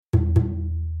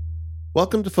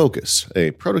Welcome to Focus,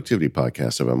 a productivity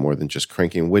podcast about more than just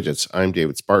cranking widgets. I'm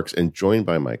David Sparks and joined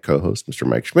by my co-host, Mr.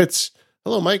 Mike Schmitz.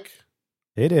 Hello, Mike.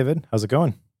 Hey, David. How's it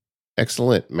going?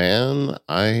 Excellent, man.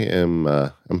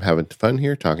 I'm having fun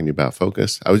here talking to you about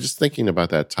Focus. I was just thinking about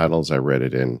that title as I read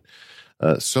it in.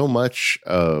 So much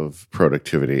of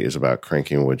productivity is about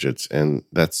cranking widgets, and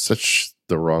that's such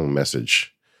the wrong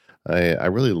message. I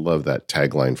really love that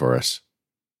tagline for us.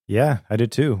 Yeah, I do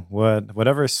too.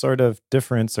 Whatever sort of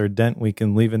difference or dent we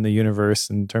can leave in the universe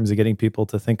in terms of getting people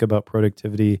to think about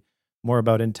productivity more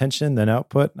about intention than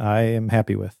output, I am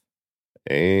happy with.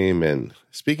 Amen.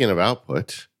 Speaking of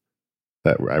output,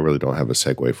 I really don't have a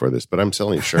segue for this, but I'm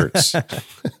selling shirts.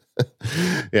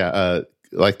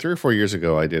 Like 3 or 4 years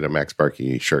ago, I did a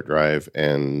MacSparky shirt drive,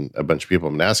 and a bunch of people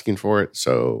have been asking for it.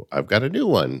 So I've got a new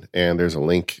one, and there's a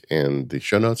link in the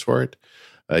show notes for it.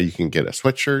 You can get a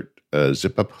sweatshirt, a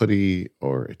zip-up hoodie,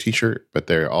 or a t-shirt, but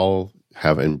they all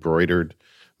have embroidered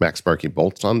MacSparky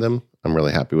bolts on them. I'm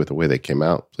really happy with the way they came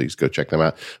out. Please go check them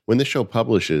out. When the show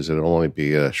publishes, it'll only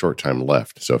be a short time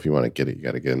left. So if you want to get it, you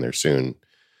got to get in there soon.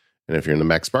 And if you're in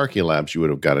the MacSparky labs, you would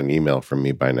have got an email from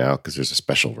me by now because there's a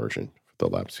special version for the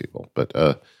labs people. But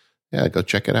go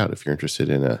check it out if you're interested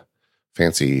in a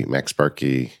fancy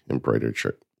MacSparky embroidered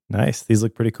shirt. Nice. These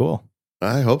look pretty cool.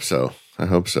 I hope so.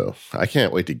 I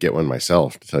can't wait to get one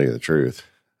myself, to tell you the truth.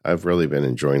 I've really been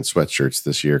enjoying sweatshirts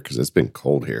this year because it's been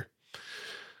cold here.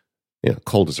 You know,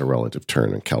 cold is a relative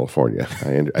term in California.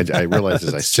 I realized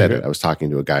as I said it, I was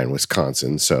talking to a guy in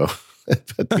Wisconsin. So,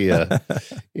 but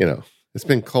it's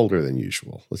been colder than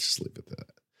usual. Let's just leave it at that.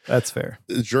 That's fair.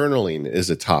 Journaling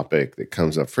is a topic that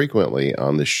comes up frequently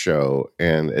on the show,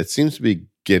 and it seems to be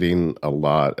getting a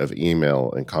lot of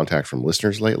email and contact from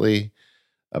listeners lately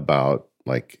about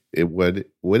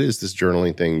what is this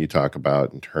journaling thing you talk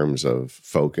about in terms of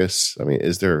focus? I mean,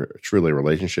 is there truly a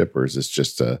relationship, or is this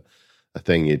just a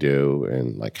thing you do?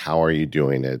 And how are you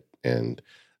doing it? And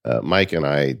Mike and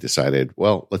I decided,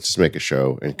 well, let's just make a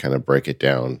show and kind of break it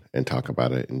down and talk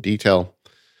about it in detail.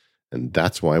 And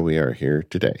that's why we are here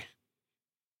today.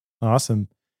 Awesome.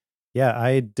 Yeah,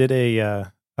 I did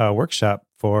a workshop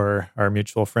for our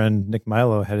mutual friend, Nick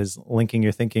Milo, had his Linking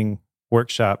Your Thinking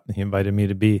workshop. He invited me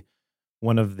to be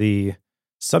one of the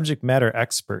subject matter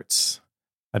experts.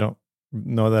 I don't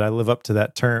know that I live up to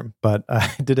that term, but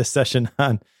I did a session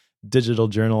on digital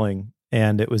journaling.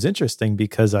 And it was interesting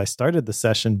because I started the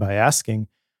session by asking,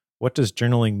 what does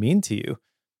journaling mean to you?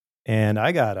 And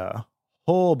I got a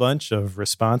whole bunch of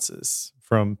responses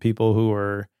from people who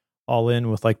were all in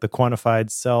with the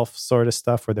quantified self sort of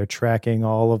stuff where they're tracking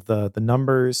all of the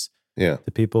numbers. Yeah.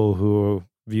 The people who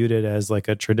viewed it as a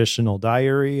traditional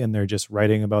diary and they're just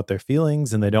writing about their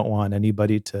feelings and they don't want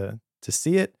anybody to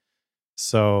see it.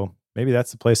 So maybe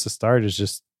that's the place to start, is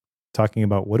just talking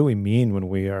about what do we mean when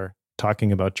we are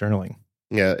talking about journaling.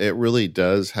 Yeah, it really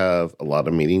does have a lot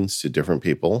of meanings to different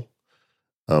people.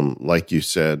 Like you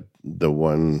said, the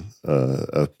one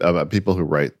about people who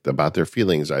write about their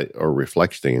feelings or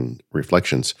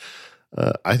reflections.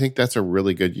 I think that's a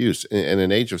really good use. In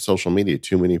an age of social media,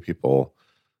 too many people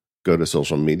go to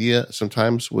social media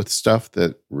sometimes with stuff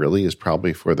that really is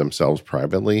probably for themselves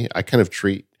privately. I kind of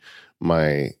treat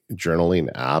my journaling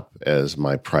app as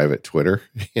my private Twitter,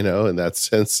 in that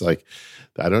sense. I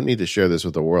don't need to share this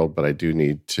with the world, but I do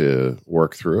need to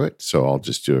work through it. So I'll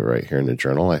just do it right here in the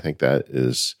journal. I think that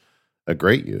is a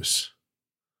great use.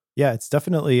 Yeah, it's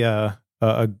definitely a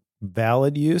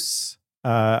valid use.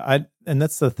 And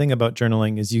that's the thing about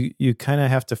journaling, is you kind of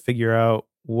have to figure out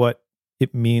what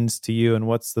it means to you and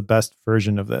what's the best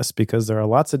version of this, because there are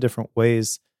lots of different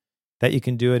ways that you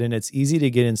can do it. And it's easy to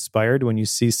get inspired when you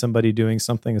see somebody doing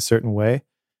something a certain way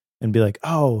and be like,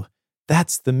 oh,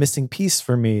 that's the missing piece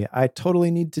for me. I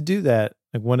totally need to do that.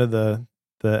 One of the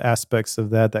aspects of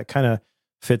that kind of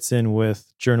fits in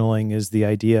with journaling is the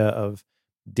idea of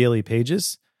daily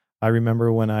pages. I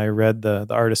remember when I read The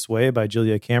Artist's Way by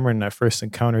Julia Cameron and I first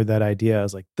encountered that idea, I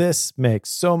was like, this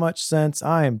makes so much sense.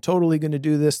 I am totally going to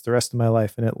do this the rest of my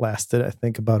life. And it lasted, I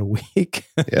think, about a week.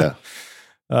 Yeah.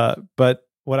 But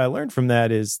what I learned from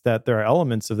that is that there are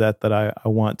elements of that I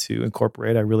want to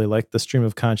incorporate. I really like the stream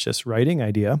of conscious writing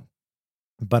idea,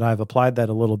 but I've applied that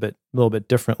a little bit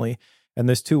differently. And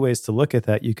there's two ways to look at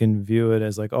that. You can view it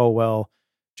as oh, well,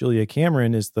 Julia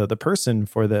Cameron is the person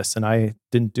for this, and I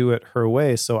didn't do it her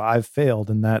way, so I've failed.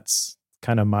 And that's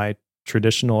kind of my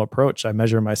traditional approach. I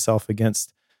measure myself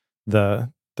against the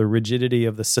rigidity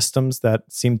of the systems that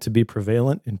seem to be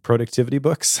prevalent in productivity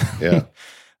books. Yeah.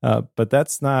 But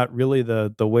that's not really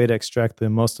the way to extract the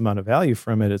most amount of value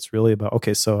from it. It's really about,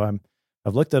 okay, so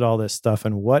I've looked at all this stuff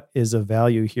and what is of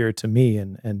value here to me?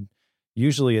 And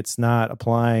usually it's not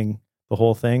applying the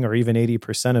whole thing or even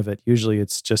 80% of it. Usually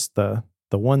it's just the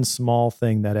one small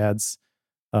thing that adds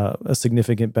a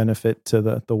significant benefit to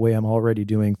the way I'm already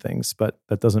doing things. But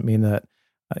that doesn't mean that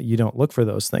you don't look for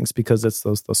those things, because it's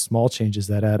those small changes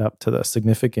that add up to the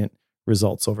significant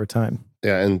results over time.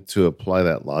 Yeah, and to apply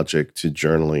that logic to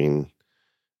journaling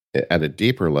at a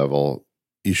deeper level,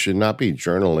 you should not be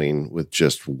journaling with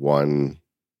just one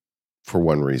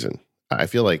reason. I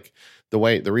feel like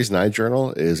the reason I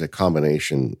journal is a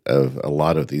combination of a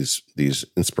lot of these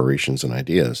inspirations and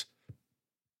ideas.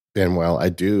 And while I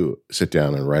do sit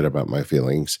down and write about my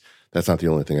feelings, that's not the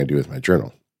only thing I do with my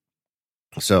journal.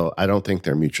 So I don't think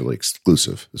they're mutually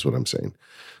exclusive, is what I'm saying.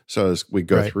 So as we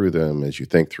go through them, as you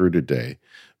think through today,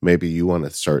 maybe you want to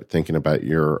start thinking about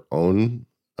your own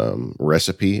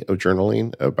recipe of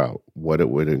journaling, about what it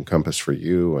would encompass for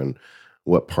you and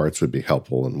what parts would be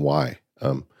helpful and why.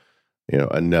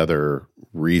 Another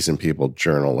reason people do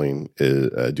journaling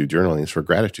is for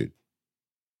gratitude.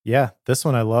 Yeah, this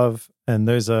one I love. And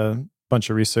there's a bunch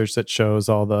of research that shows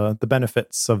all the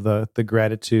benefits of the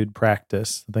gratitude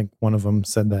practice. I think one of them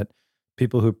said that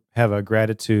people who have a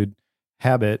gratitude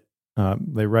habit,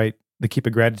 they keep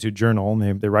a gratitude journal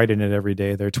and they write in it every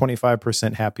day. They're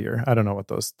 25% happier. I don't know what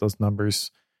those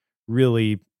numbers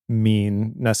really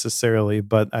mean necessarily,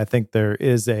 but I think there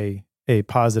is a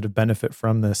positive benefit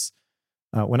from this.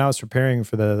 When I was preparing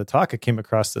for the talk, I came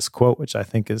across this quote, which I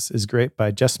think is great,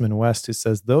 by Jessamyn West, who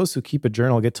says, "Those who keep a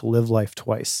journal get to live life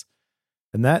twice."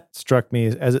 And that struck me,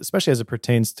 especially as it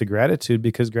pertains to gratitude,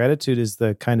 because gratitude is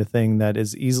the kind of thing that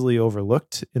is easily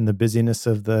overlooked in the busyness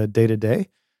of the day-to-day.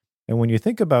 And when you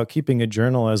think about keeping a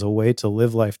journal as a way to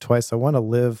live life twice, I want to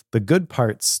live the good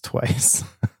parts twice.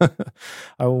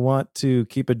 I want to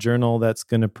keep a journal that's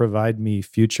going to provide me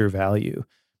future value.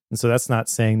 And so that's not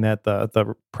saying that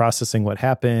the processing what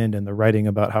happened and the writing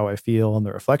about how I feel and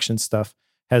the reflection stuff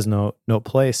has no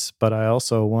place, but I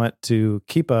also want to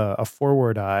keep a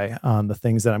forward eye on the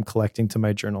things that I'm collecting to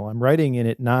my journal. I'm writing in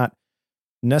it not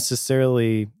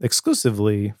necessarily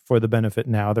exclusively for the benefit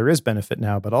now. There is benefit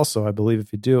now, but also I believe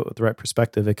if you do it with the right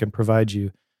perspective, it can provide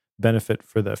you benefit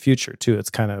for the future too. It's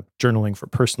kind of journaling for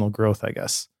personal growth, I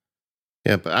guess.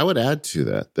 Yeah, but I would add to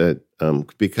that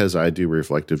because I do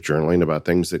reflective journaling about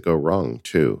things that go wrong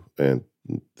too, and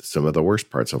some of the worst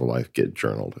parts of life get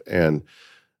journaled. And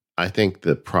I think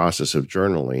the process of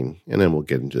journaling, and then we'll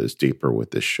get into this deeper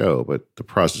with this show, but the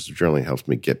process of journaling helps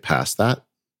me get past that.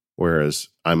 Whereas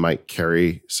I might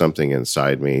carry something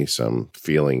inside me, some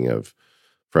feeling of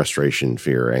frustration,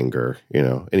 fear, anger,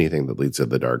 anything that leads to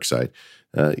the dark side.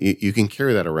 You can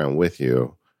carry that around with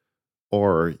you,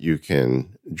 or you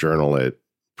can journal it,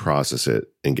 process it,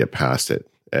 and get past it.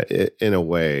 In a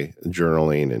way,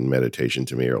 journaling and meditation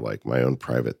to me are like my own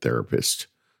private therapist.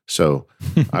 So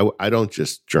I don't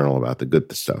just journal about the good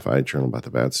stuff. I journal about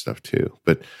the bad stuff too.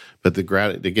 But to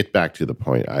get back to the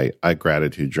point, I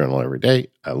gratitude journal every day.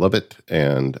 I love it.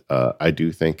 And I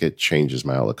do think it changes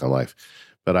my outlook on life.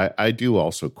 But I do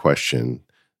also question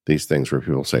these things where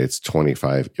people say you're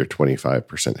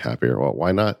 25% happier. Well,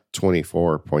 why not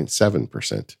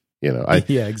 24.7%? Yeah,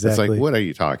 exactly. It's like, what are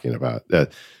you talking about?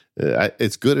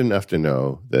 It's good enough to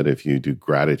know that if you do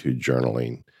gratitude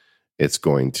journaling, it's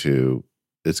going to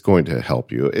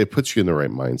help you. It puts you in the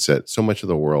right mindset. So much of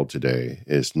the world today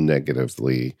is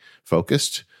negatively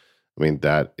focused. I mean,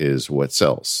 that is what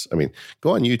sells. I mean,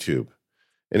 go on YouTube.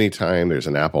 Anytime there's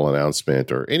an Apple announcement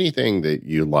or anything that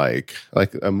you like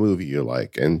a movie you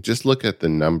like, and just look at the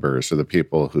numbers of the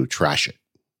people who trash it.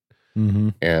 Mm-hmm.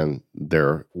 And there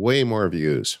are way more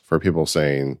views for people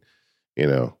saying,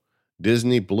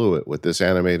 Disney blew it with this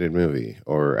animated movie,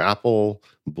 or Apple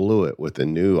blew it with the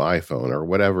new iPhone, or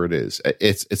whatever it is.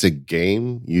 It's a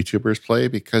game YouTubers play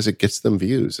because it gets them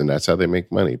views, and that's how they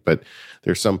make money. But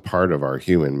there's some part of our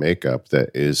human makeup that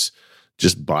is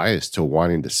just biased to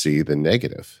wanting to see the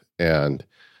negative. And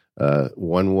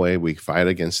one way we fight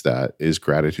against that is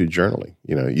gratitude journaling.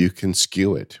 You can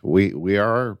skew it. We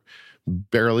are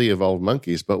barely evolved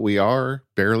monkeys, but we are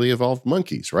barely evolved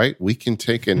monkeys, right? We can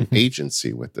take an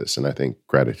agency with this. And I think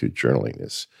gratitude journaling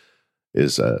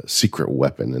is a secret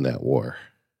weapon in that war.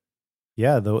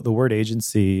 Yeah, the word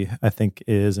agency, I think,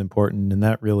 is important. And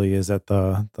that really is at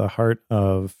the heart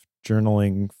of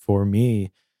journaling for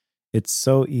me. It's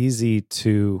so easy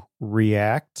to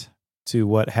react to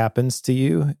what happens to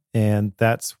you. And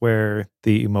that's where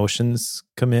the emotions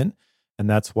come in. And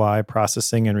that's why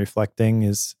processing and reflecting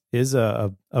is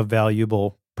a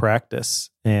valuable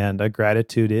practice. And a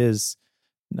gratitude is,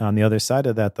 on the other side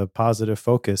of that, the positive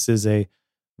focus is a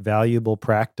valuable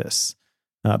practice.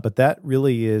 But that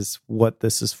really is what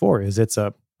this is for, is it's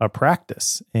a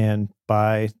practice. And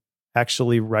by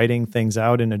actually writing things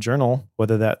out in a journal,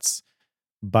 whether that's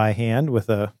by hand with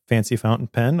a fancy fountain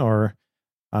pen or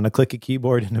on a clicky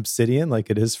keyboard in Obsidian, like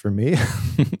it is for me,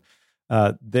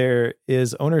 there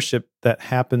is ownership that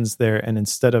happens there. And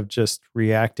instead of just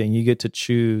reacting, you get to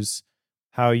choose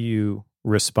how you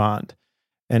respond.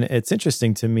 And it's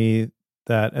interesting to me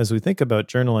that as we think about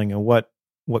journaling and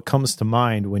what comes to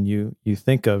mind when you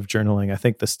think of journaling, I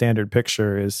think the standard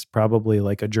picture is probably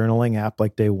like a journaling app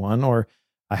like Day One, or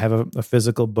I have a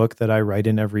physical book that I write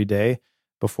in every day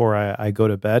before I go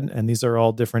to bed. And these are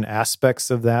all different aspects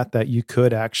of that you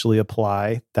could actually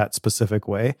apply that specific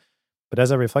way. But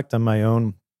as I reflect on my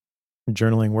own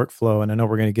journaling workflow, and I know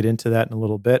we're going to get into that in a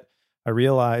little bit, I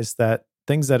realize that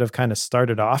things that have kind of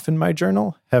started off in my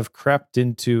journal have crept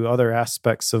into other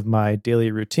aspects of my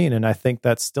daily routine. And I think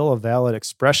that's still a valid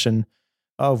expression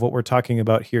of what we're talking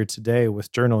about here today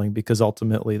with journaling, because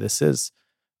ultimately this is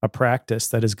a practice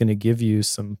that is going to give you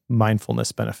some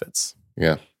mindfulness benefits.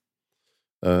 Yeah.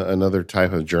 Another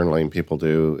type of journaling people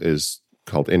do is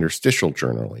called interstitial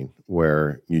journaling,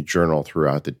 where you journal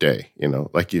throughout the day.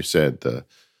 Like you said, the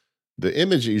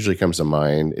image that usually comes to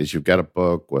mind is you've got a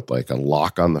book with like a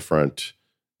lock on the front,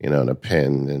 and a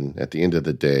pen. And at the end of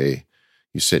the day,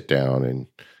 you sit down and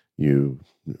you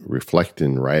reflect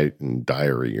and write and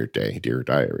diary your day, dear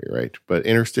diary, right? But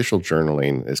interstitial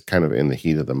journaling is kind of in the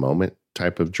heat of the moment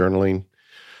type of journaling.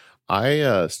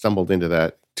 I stumbled into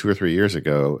that 2 or 3 years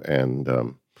ago, and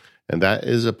that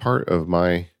is a part of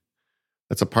my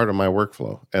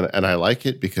workflow, and I like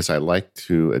it because I like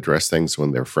to address things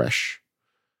when they're fresh.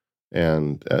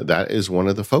 And that is one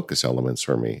of the focus elements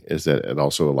for me, is that it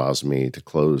also allows me to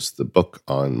close the book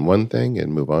on one thing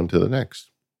and move on to the next.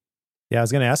 Yeah, I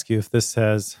was going to ask you if this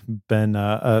has been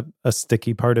a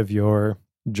sticky part of your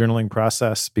journaling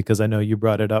process, because I know you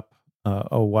brought it up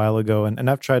a while ago, and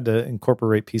I've tried to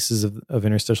incorporate pieces of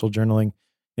interstitial journaling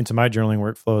into my journaling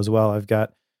workflow as well. I've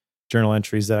got journal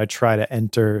entries that I try to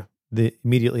enter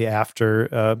immediately after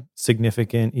a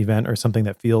significant event or something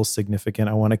that feels significant.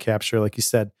 I want to capture, like you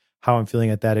said, how I'm feeling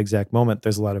at that exact moment.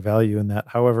 There's a lot of value in that.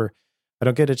 However, I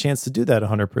don't get a chance to do that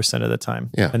 100% of the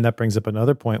time. Yeah. And that brings up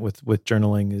another point with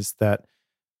journaling, is that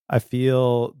I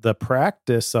feel the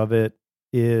practice of it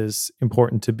is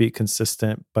important to be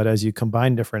consistent. But as you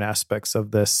combine different aspects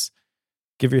of this,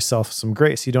 give yourself some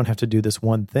grace. You don't have to do this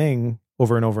one thing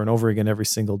over and over and over again every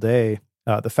single day.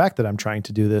 The fact that I'm trying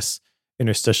to do this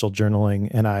interstitial journaling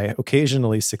and I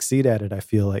occasionally succeed at it, I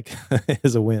feel like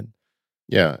is a win.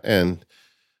 Yeah. And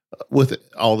with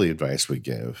all the advice we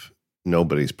give,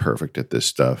 nobody's perfect at this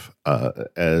stuff.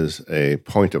 As a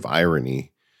point of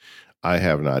irony, I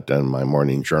have not done my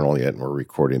morning journal yet, and we're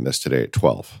recording this today at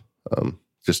 12.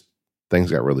 Just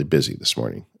things got really busy this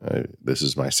morning. This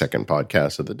is my second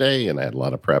podcast of the day, and I had a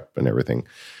lot of prep and everything.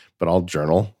 But I'll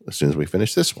journal as soon as we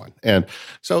finish this one. And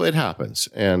so it happens.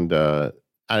 And I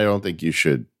don't think you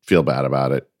should feel bad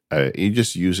about it. You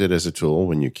just use it as a tool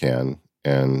when you can.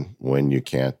 And when you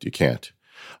can't, you can't.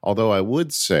 Although I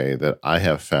would say that I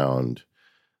have found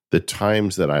the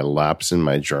times that I lapse in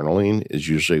my journaling is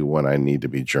usually when I need to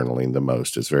be journaling the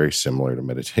most. It's very similar to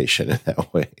meditation in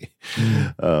that way.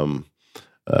 Mm.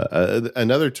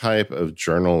 Another type of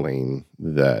journaling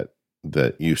that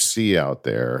you see out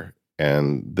there,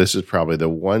 and this is probably the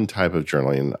one type of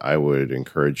journaling I would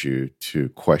encourage you to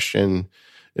question,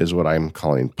 is what I'm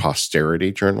calling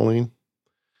posterity journaling.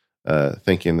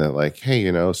 Thinking that like,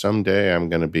 hey, someday I'm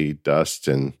going to be dust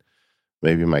and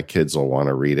maybe my kids will want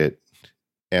to read it.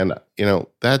 And,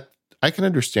 that I can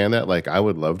understand that. Like, I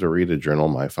would love to read a journal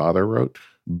my father wrote,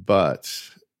 but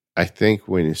I think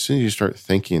as soon as you start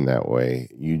thinking that way,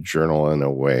 you journal in a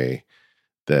way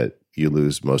that you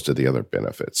lose most of the other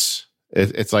benefits.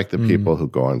 It's like the people who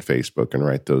go on Facebook and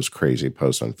write those crazy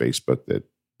posts on Facebook that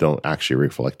don't actually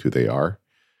reflect who they are.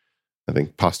 I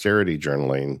think posterity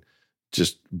journaling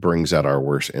just brings out our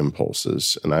worst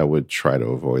impulses, and I would try to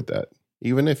avoid that.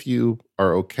 Even if you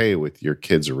are okay with your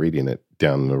kids reading it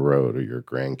down the road, or your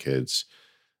grandkids,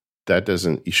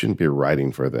 you shouldn't be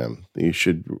writing for them. You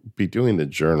should be doing the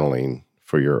journaling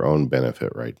for your own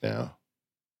benefit right now.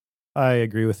 I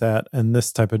agree with that. And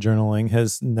this type of journaling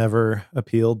has never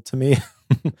appealed to me.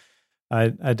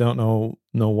 I don't know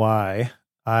why.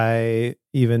 I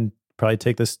even probably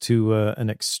take this to an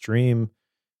extreme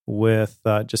with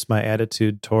just my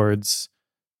attitude towards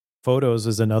photos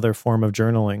is another form of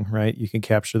journaling, right? You can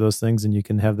capture those things and you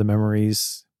can have the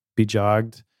memories be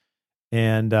jogged.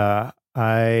 And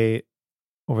I,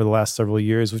 over the last several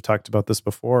years, we've talked about this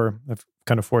before, I've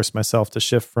kind of forced myself to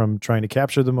shift from trying to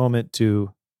capture the moment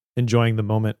to enjoying the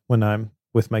moment when I'm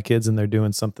with my kids and they're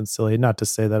doing something silly. Not to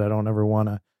say that I don't ever want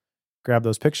to grab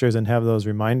those pictures and have those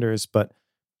reminders, but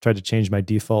try to change my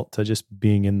default to just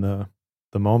being in the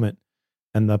moment.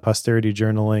 And the posterity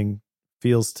journaling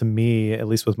feels to me, at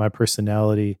least with my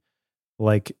personality,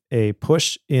 like a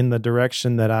push in the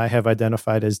direction that I have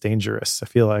identified as dangerous. I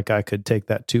feel like I could take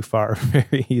that too far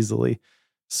very easily.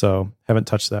 So haven't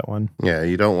touched that one. Yeah,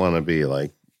 you don't want to be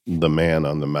like the man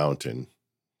on the mountain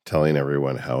telling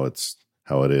everyone how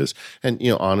it is. And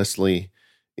honestly,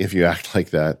 if you act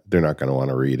like that, they're not going to want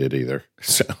to read it either.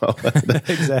 So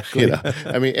exactly.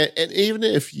 I mean, and even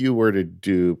if you were to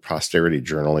do posterity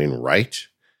journaling right,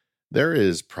 there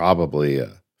is probably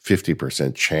a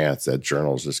 50% chance that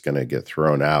journal is just going to get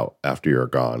thrown out after you're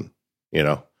gone.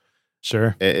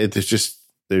 Sure. There's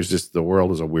just the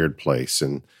world is a weird place,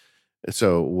 and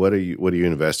so what are you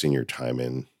investing your time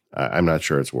in? I'm not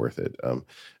sure it's worth it.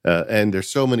 And there's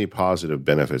so many positive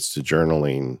benefits to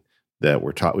journaling that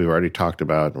we've already talked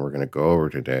about, and we're going to go over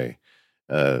today.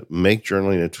 Make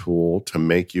journaling a tool to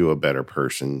make you a better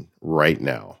person right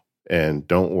now, and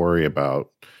don't worry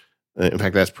about. In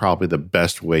fact, that's probably the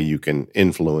best way you can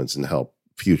influence and help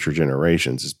future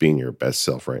generations is being your best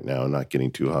self right now and not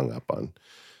getting too hung up on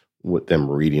what them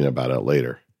reading about it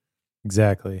later.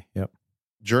 Exactly. Yep.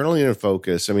 Journaling and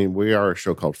focus. I mean, we are a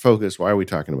show called Focus. Why are we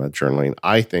talking about journaling?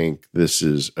 I think this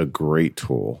is a great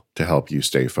tool to help you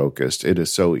stay focused. It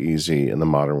is so easy in the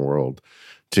modern world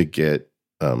to get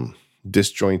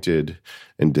disjointed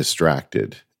and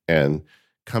distracted. And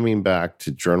coming back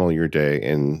to journal your day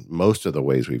in most of the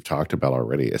ways we've talked about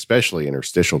already, especially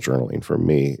interstitial journaling for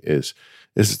me, is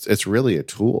it's really a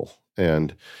tool.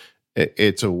 And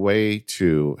it's a way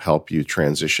to help you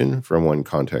transition from one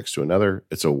context to another.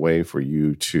 It's a way for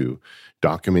you to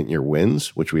document your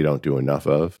wins, which we don't do enough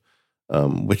of,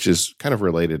 which is kind of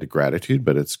related to gratitude,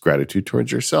 but it's gratitude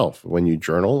towards yourself. When you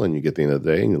journal and you get the end of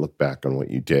the day and you look back on what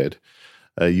you did,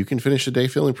 you can finish the day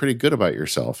feeling pretty good about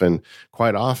yourself. And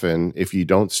quite often, if you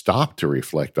don't stop to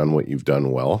reflect on what you've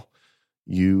done well,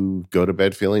 you go to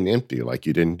bed feeling empty, like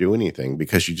you didn't do anything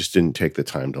because you just didn't take the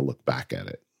time to look back at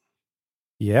it.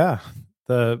 Yeah.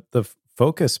 The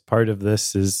focus part of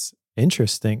this is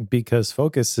interesting because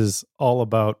focus is all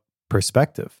about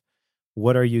perspective.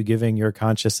 What are you giving your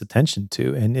conscious attention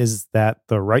to? And is that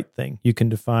the right thing? You can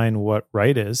define what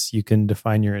right is. You can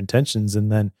define your intentions.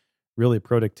 And then really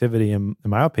productivity, in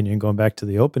my opinion, going back to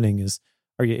the opening, is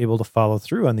are you able to follow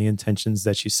through on the intentions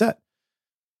that you set,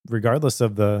 regardless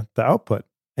of the output?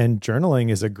 And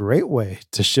journaling is a great way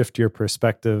to shift your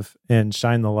perspective and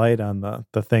shine the light on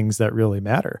the things that really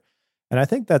matter. And I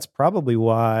think that's probably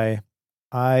why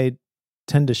I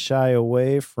tend to shy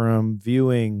away from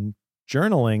viewing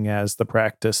journaling as the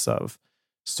practice of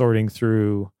sorting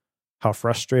through how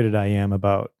frustrated I am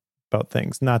about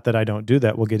things. Not that I don't do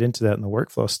that. We'll get into that in the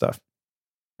workflow stuff.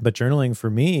 But journaling for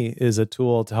me is a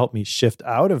tool to help me shift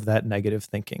out of that negative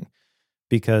thinking,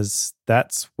 because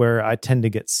that's where I tend to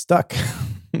get stuck.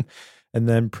 And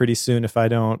then pretty soon, if I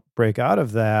don't break out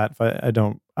of that, if I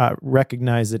don't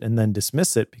recognize it and then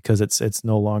dismiss it because it's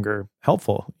no longer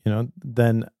helpful,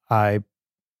 then I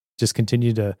just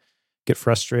continue to get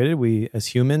frustrated. We as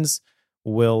humans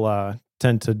will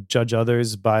tend to judge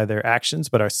others by their actions,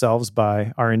 but ourselves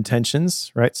by our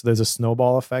intentions, right? So there's a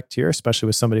snowball effect here, especially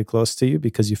with somebody close to you,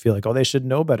 because you feel like, oh, they should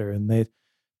know better and they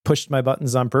pushed my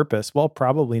buttons on purpose. Well,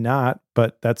 probably not,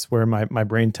 but that's where my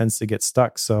brain tends to get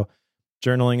stuck. So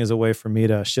journaling is a way for me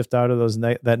to shift out of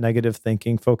that negative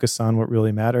thinking, focus on what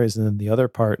really matters. And then the other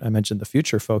part, I mentioned the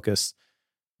future focus,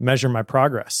 measure my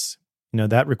progress.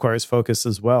 That requires focus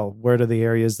as well. Where are the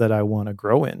areas that I want to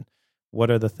grow in? What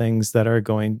are the things that are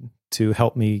going to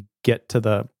help me get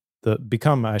to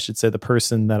become, I should say, the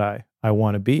person that I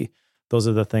want to be? Those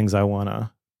are the things I want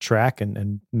to track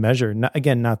and measure. Not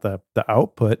the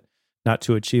output, not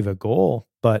to achieve a goal,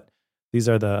 but these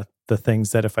are the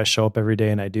things that if I show up every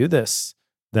day and I do this,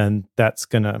 then that's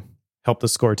going to help the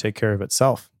score take care of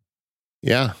itself.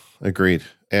 Yeah, agreed.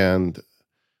 And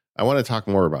I want to talk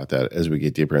more about that as we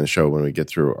get deeper in the show when we get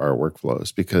through our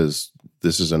workflows, because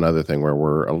this is another thing where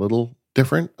we're a little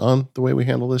different on the way we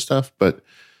handle this stuff. But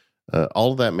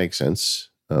all of that makes sense.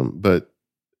 But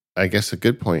I guess a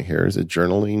good point here is that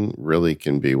journaling really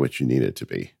can be what you need it to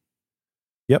be.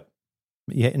 Yep.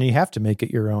 Yeah, and you have to make it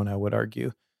your own, I would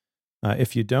argue.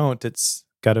 If you don't, it's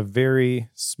got a very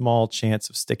small chance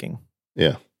of sticking.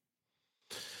 Yeah.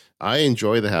 I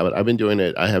enjoy the habit. I've been doing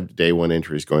it. I have day one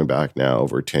entries going back now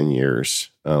over 10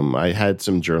 years. I had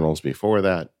some journals before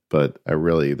that, but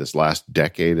this last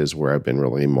decade is where I've been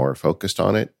really more focused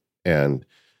on it. And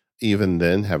even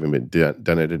then, having been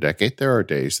done it a decade, there are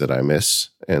days that I miss,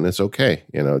 and it's okay.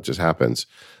 It just happens.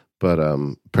 But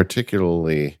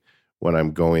particularly when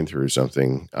I'm going through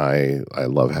something, I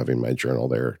love having my journal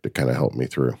there to kind of help me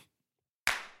through.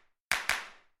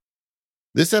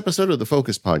 This episode of the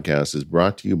Focus Podcast is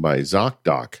brought to you by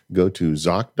ZocDoc. Go to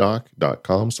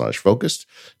ZocDoc.com/focused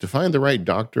to find the right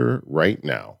doctor right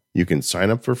now. You can sign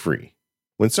up for free.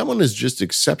 When someone is just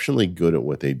exceptionally good at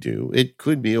what they do, it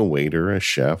could be a waiter, a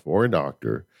chef, or a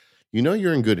doctor, you know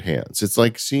you're in good hands. It's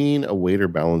like seeing a waiter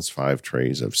balance 5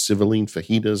 trays of Civilline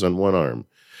fajitas on one arm.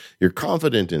 You're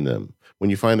confident in them. When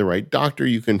you find the right doctor,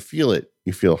 you can feel it.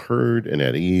 You feel heard and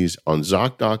at ease. On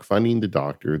ZocDoc, finding the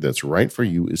doctor that's right for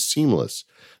you is seamless.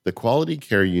 The quality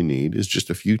care you need is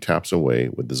just a few taps away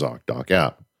with the ZocDoc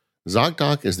app.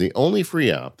 ZocDoc is the only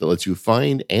free app that lets you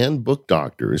find and book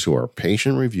doctors who are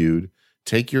patient-reviewed,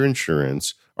 take your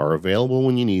insurance, are available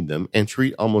when you need them, and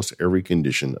treat almost every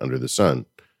condition under the sun.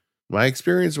 My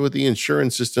experience with the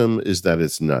insurance system is that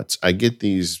it's nuts. I get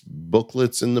these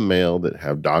booklets in the mail that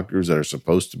have doctors that are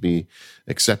supposed to be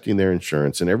accepting their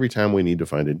insurance. And every time we need to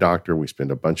find a doctor, we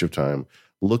spend a bunch of time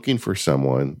looking for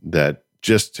someone that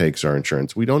just takes our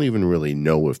insurance. We don't even really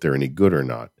know if they're any good or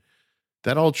not.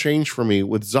 That all changed for me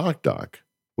with ZocDoc.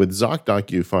 With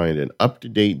ZocDoc, you find an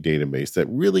up-to-date database that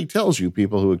really tells you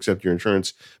people who accept your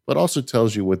insurance, but also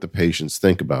tells you what the patients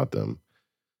think about them.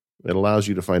 It allows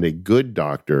you to find a good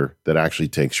doctor that actually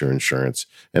takes your insurance,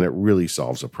 and it really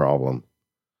solves a problem.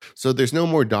 So there's no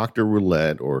more doctor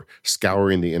roulette or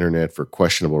scouring the internet for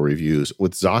questionable reviews.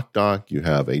 With ZocDoc, you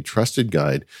have a trusted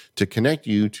guide to connect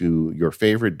you to your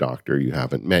favorite doctor you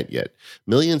haven't met yet.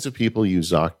 Millions of people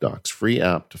use ZocDoc's free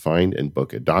app to find and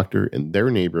book a doctor in their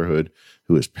neighborhood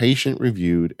who is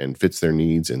patient-reviewed and fits their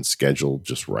needs and schedule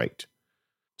just right.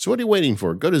 So what are you waiting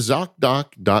for? Go to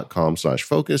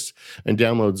ZocDoc.com/focus and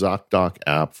download ZocDoc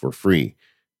app for free.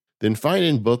 Then find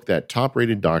and book that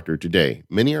top-rated doctor today.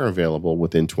 Many are available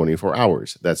within 24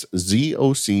 hours. That's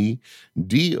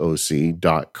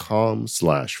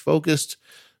ZocDoc.com/focused,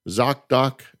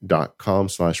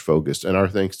 ZocDoc.com/focused. And our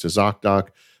thanks to ZocDoc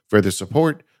for the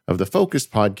support of the Focus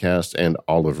Podcast and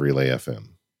all of Relay FM.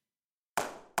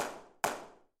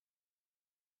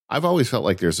 I've always felt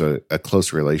like there's a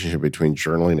close relationship between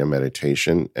journaling and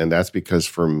meditation, and that's because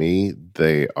for me,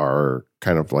 they are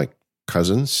kind of like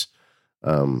cousins.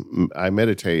 I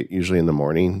meditate usually in the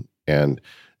morning, and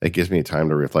it gives me time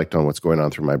to reflect on what's going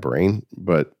on through my brain.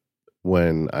 But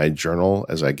when I journal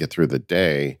as I get through the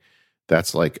day,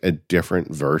 that's like a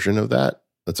different version of that.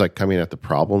 It's like coming at the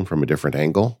problem from a different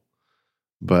angle.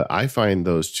 But I find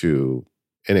those two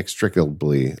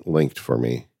inextricably linked for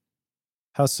me.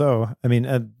 How so? I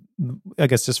mean, I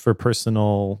guess just for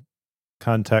personal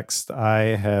context,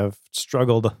 I have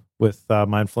struggled with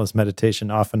mindfulness meditation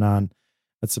off and on.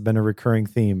 That's been a recurring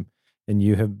theme, and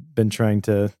you have been trying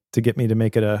to get me to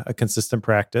make it a consistent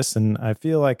practice. And I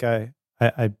feel like I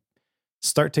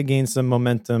start to gain some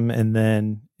momentum, and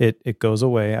then it goes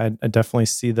away. I definitely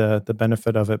see the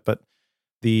benefit of it, but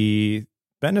the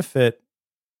benefit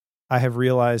I have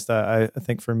realized, I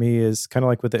think for me, is kind of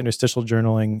like with the interstitial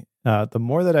journaling. The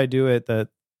more that I do it,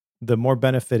 the more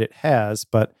benefit it has,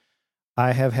 but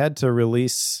I have had to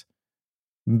release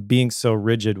being so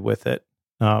rigid with it.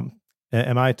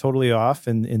 Am I totally off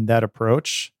in that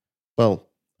approach? Well,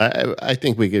 I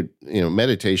think we could,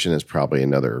 meditation is probably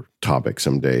another topic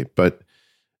someday, but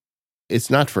it's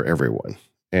not for everyone.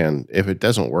 And if it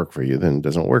doesn't work for you, then it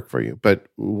doesn't work for you. But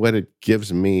what it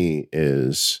gives me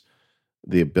is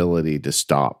the ability to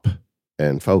stop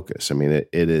and focus. I mean, it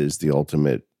is the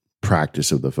ultimate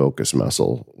practice of the focus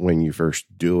muscle. When you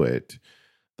first do it,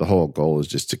 the whole goal is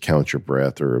just to count your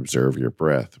breath or observe your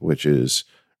breath, which is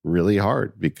really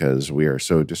hard because we are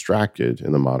so distracted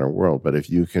in the modern world. But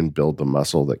if you can build the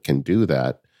muscle that can do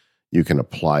that, you can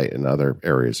apply it in other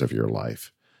areas of your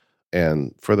life.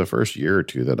 And for the first year or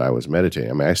two that I was meditating,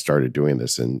 I mean, I started doing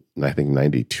this in, I think,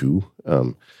 92.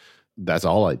 That's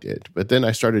all I did. But then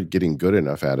I started getting good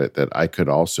enough at it that I could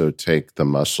also take the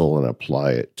muscle and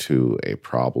apply it to a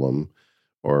problem.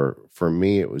 Or for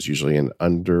me, it was usually an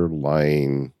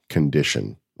underlying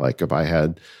condition. Like if I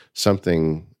had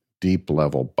something deep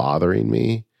level bothering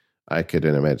me, I could,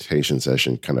 in a meditation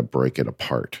session, kind of break it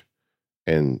apart.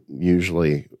 And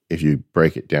usually if you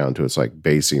break it down to its like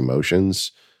base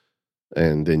emotions,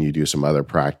 and then you do some other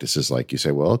practices, like you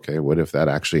say, well, okay, what if that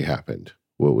actually happened?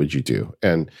 What would you do?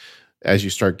 And as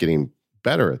you start getting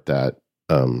better at that,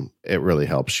 it really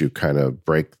helps you kind of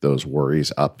break those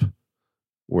worries up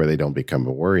where they don't become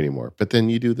a worry anymore. But then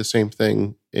you do the same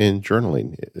thing in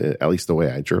journaling, at least the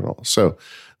way I journal. So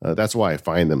that's why I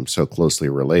find them so closely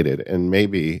related. And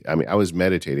maybe, I mean, I was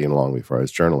meditating long before I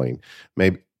was journaling.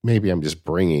 Maybe I'm just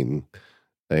bringing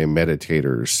a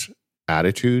meditator's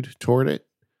attitude toward it.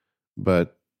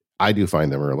 But I do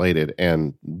find them related,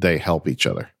 and they help each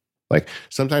other. Like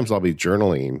sometimes I'll be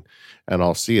journaling and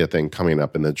I'll see a thing coming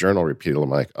up in the journal repeatedly. I'm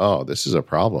like, oh, this is a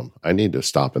problem. I need to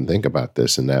stop and think about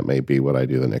this. And that may be what I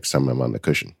do the next time I'm on the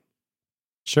cushion.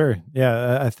 Sure.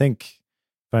 Yeah. I think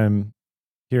if I'm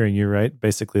hearing you right,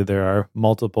 basically there are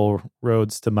multiple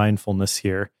roads to mindfulness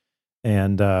here.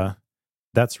 And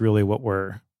that's really what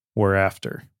we're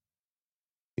after.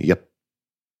 Yep.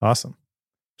 Awesome.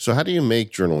 So how do you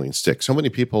make journaling stick? So many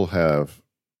people have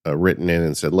written in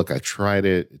and said, look, I tried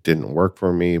it. It didn't work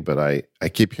for me, but I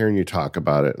keep hearing you talk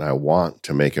about it and I want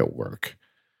to make it work.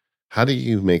 How do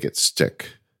you make it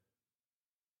stick?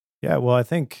 Yeah, well, I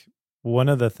think one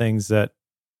of the things that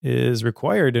is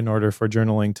required in order for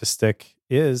journaling to stick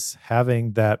is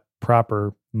having that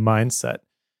proper mindset.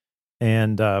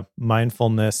 And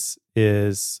mindfulness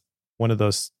is one of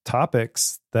those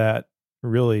topics that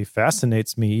really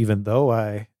fascinates me, even though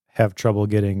I have trouble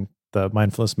getting the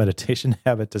mindfulness meditation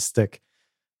habit to stick.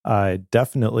 I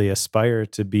definitely aspire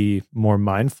to be more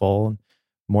mindful,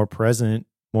 more present,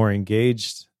 more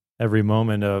engaged every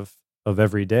moment of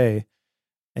every day.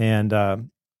 And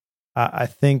I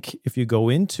think if you go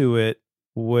into it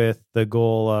with the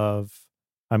goal of,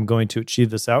 I'm going to achieve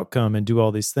this outcome and do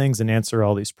all these things and answer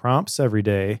all these prompts every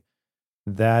day,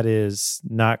 that is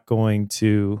not going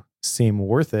to seem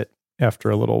worth it after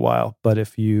a little while. But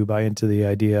if you buy into the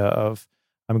idea of,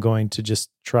 I'm going to just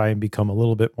try and become a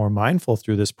little bit more mindful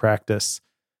through this practice,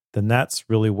 then that's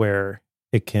really where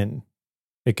it can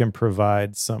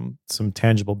provide some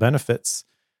tangible benefits.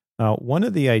 One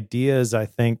of the ideas I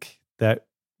think that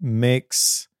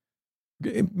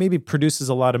maybe produces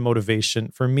a lot of motivation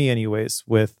for me, anyways,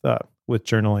 with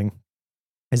journaling,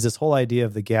 is this whole idea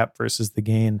of the gap versus the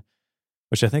gain,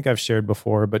 which I think I've shared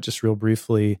before, but just real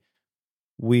briefly,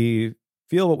 we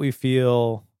feel what we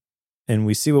feel and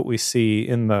we see what we see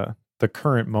in the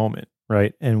current moment,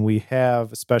 right? And we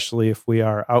have, especially if we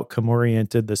are outcome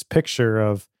oriented, this picture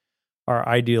of our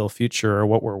ideal future or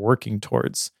what we're working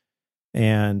towards.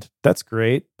 And that's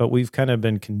great, but we've kind of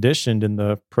been conditioned in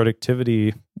the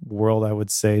productivity world, I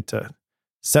would say, to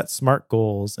set SMART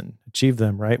goals and achieve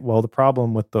them, right? Well, the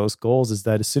problem with those goals is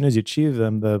that as soon as you achieve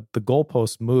them, the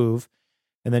goalposts move,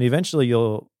 and then eventually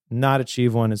you'll not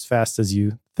achieve one as fast as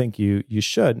you think you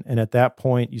should. And at that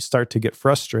point, you start to get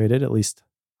frustrated. At least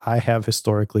I have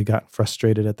historically gotten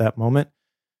frustrated at that moment,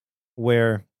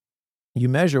 where you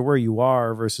measure where you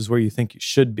are versus where you think you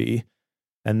should be.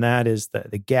 And that is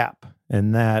the gap.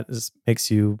 And that makes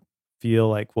you feel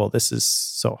like, well, this is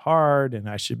so hard and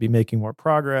I should be making more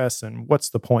progress. And what's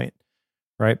the point?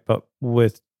 Right. But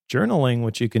with journaling,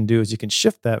 what you can do is you can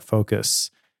shift that focus.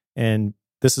 And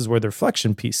this is where the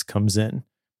reflection piece comes in.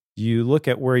 You look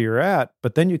at where you're at,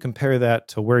 but then you compare that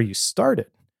to where you started.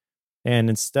 And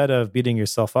instead of beating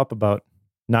yourself up about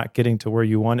not getting to where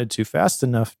you wanted to fast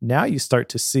enough, now you start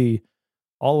to see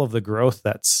all of the growth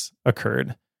that's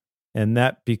occurred. And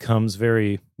that becomes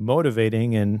very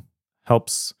motivating and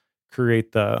helps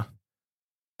create the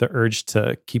urge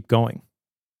to keep going.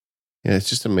 Yeah, it's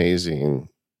just amazing.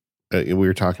 We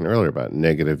were talking earlier about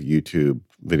negative YouTube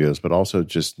videos, but also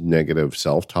just negative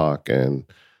self-talk and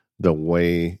the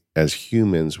way as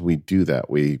humans we do that.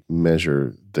 We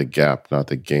measure the gap, not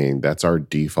the gain. That's our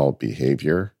default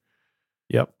behavior.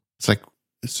 Yep. It's like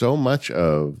so much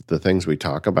of the things we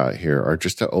talk about here are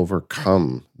just to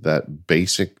overcome that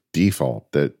basic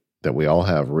default that we all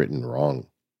have written wrong.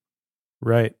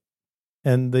 Right.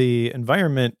 And the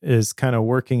environment is kind of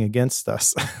working against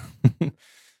us.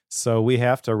 So we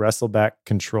have to wrestle back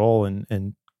control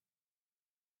and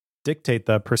dictate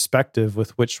the perspective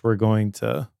with which we're going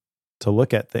to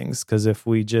look at things. Because if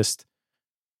we just,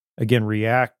 again,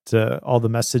 react to all the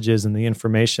messages and the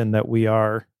information that we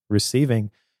are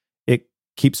receiving, it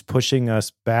keeps pushing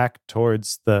us back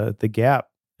towards the gap.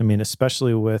 I mean,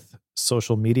 especially with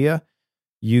social media,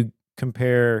 you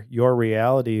compare your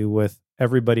reality with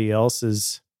everybody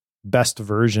else's best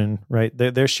version, right?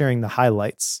 They're sharing the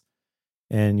highlights.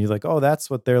 And you're like, oh, that's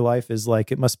what their life is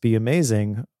like. It must be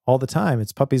amazing all the time.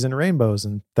 It's puppies and rainbows.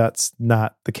 And that's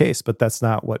not the case, but that's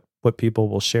not what people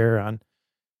will share on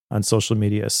social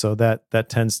media. So that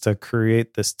tends to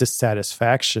create this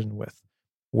dissatisfaction with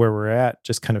where we're at,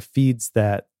 just kind of feeds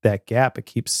that gap. It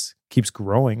keeps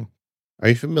growing. Are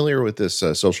you familiar with this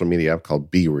social media app called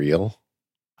Be Real?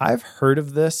 I've heard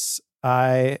of this.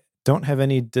 I don't have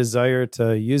any desire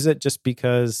to use it just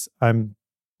because I'm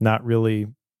not really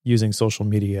using social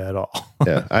media at all.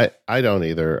 Yeah, I don't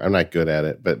either. I'm not good at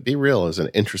it, but Be Real is an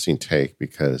interesting take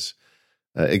because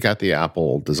it got the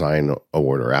Apple Design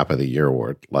Award or App of the Year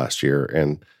award last year.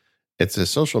 And it's a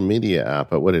social media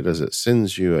app, but what it does, it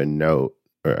sends you a note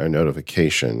a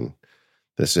notification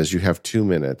that says you have 2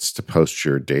 minutes to post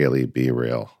your daily Be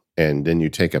Real. And then you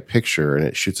take a picture and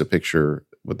it shoots a picture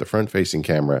with the front facing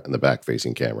camera and the back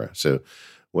facing camera. So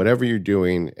whatever you're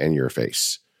doing and your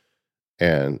face.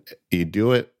 And you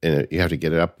do it and you have to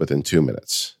get it up within 2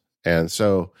 minutes. And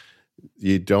so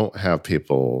you don't have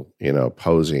people,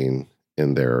 posing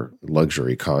in their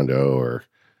luxury condo or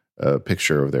a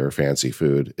picture of their fancy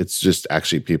food. It's just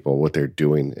actually people, what they're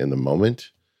doing in the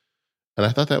moment. And I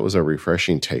thought that was a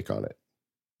refreshing take on it.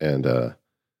 And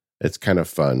it's kind of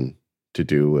fun to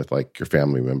do with like your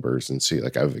family members and see,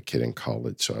 like I have a kid in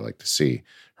college, so I like to see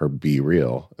her be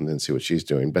real and then see what she's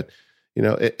doing. But,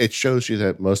 it shows you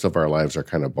that most of our lives are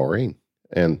kind of boring,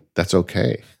 and that's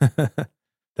okay.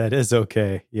 That is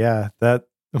okay. Yeah, that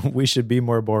we should be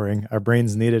more boring. Our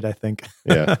brains need it, I think.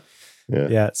 Yeah.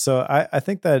 Yeah. So I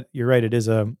think that you're right. It is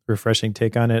a refreshing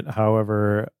take on it.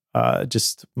 However,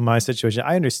 just my situation,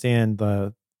 I understand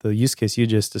the use case you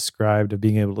just described of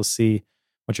being able to see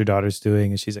what your daughter's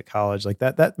doing and she's at college. Like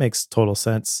that makes total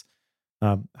sense.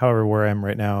 However, where I am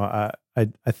right now,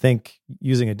 I think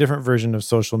using a different version of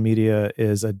social media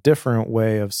is a different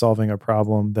way of solving a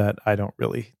problem that I don't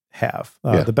really have.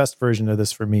 The best version of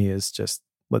this for me is just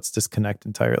let's disconnect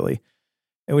entirely,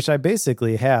 which I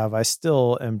basically have. I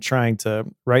still am trying to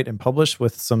write and publish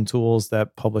with some tools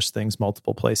that publish things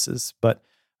multiple places, but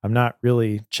I'm not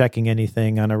really checking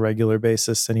anything on a regular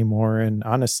basis anymore. And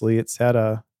honestly, it's had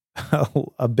a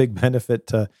big benefit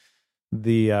to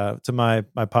my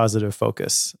positive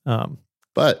focus.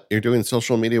 But you're doing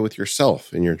social media with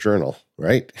yourself in your journal,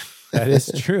 right? That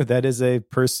is true. That is a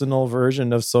personal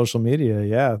version of social media.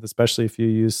 Yeah. Especially if you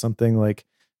use something like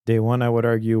Day One, I would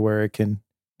argue, where it can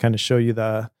kind of show you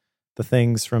the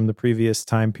things from the previous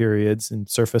time periods and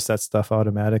surface that stuff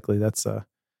automatically. That's a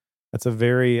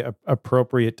very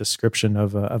appropriate description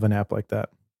of an app like that.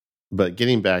 But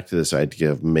getting back to this idea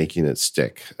of making it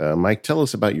stick, Mike, tell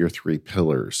us about your 3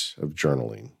 pillars of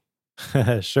journaling.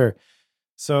 Sure.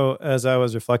 So as I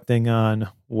was reflecting on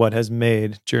what has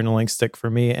made journaling stick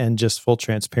for me, and just full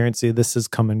transparency, this has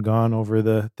come and gone over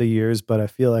the years, but I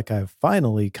feel like I've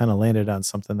finally kind of landed on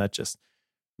something that just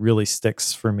really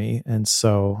sticks for me. And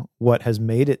so what has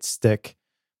made it stick,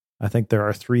 I think there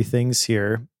are 3 things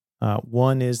here.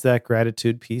 One is that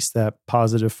gratitude piece, that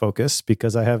positive focus,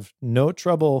 because I have no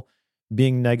trouble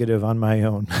being negative on my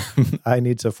own. I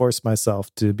need to force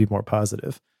myself to be more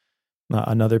positive.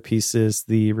 Another piece is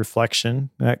the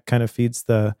reflection that kind of feeds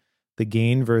the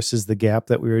gain versus the gap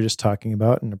that we were just talking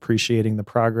about, and appreciating the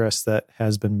progress that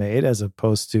has been made as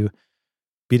opposed to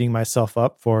beating myself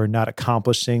up for not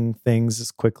accomplishing things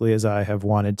as quickly as I have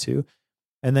wanted to.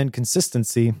 And then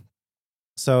consistency.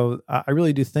 So I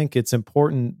really do think it's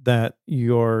important that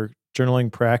your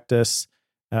journaling practice,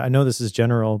 I know this is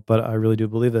general, but I really do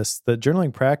believe this, the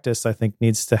journaling practice, I think,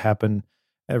 needs to happen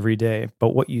every day. But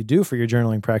what you do for your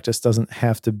journaling practice doesn't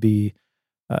have to be,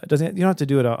 you don't have to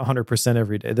do it 100%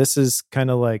 every day. This is kind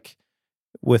of like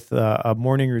with a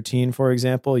morning routine, for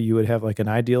example. You would have like an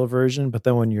ideal version, but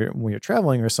then when you're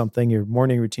traveling or something, your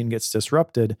morning routine gets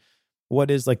disrupted.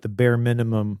 What is like the bare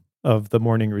minimum of the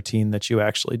morning routine that you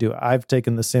actually do? I've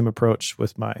taken the same approach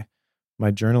with my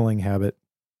journaling habit.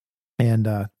 And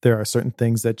there are certain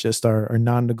things that just are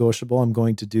non-negotiable. I'm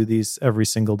going to do these every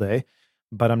single day,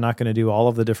 but I'm not going to do all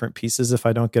of the different pieces if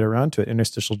I don't get around to it.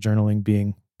 Interstitial journaling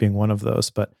being one of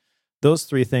those. But those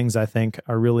 3 things, I think,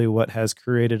 are really what has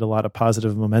created a lot of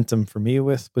positive momentum for me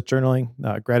with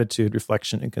journaling: gratitude,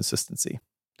 reflection, and consistency.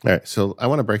 All right. So I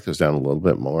want to break those down a little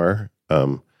bit more.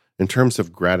 In terms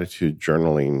of gratitude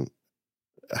journaling,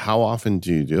 how often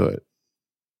do you do it?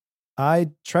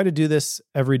 I try to do this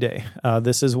every day.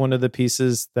 This is one of the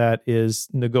pieces that is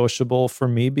negotiable for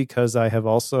me because I have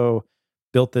also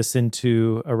built this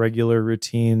into a regular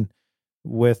routine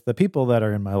with the people that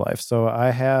are in my life. So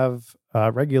I have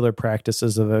regular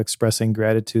practices of expressing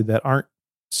gratitude that aren't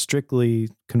strictly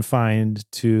confined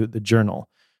to the journal,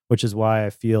 which is why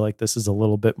I feel like this is a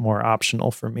little bit more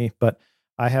optional for me. But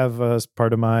I have, as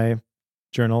part of my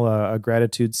journal, a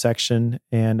gratitude section.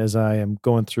 And as I am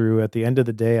going through at the end of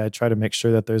the day, I try to make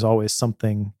sure that there's always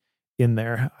something in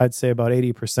there. I'd say about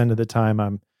 80% of the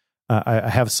time I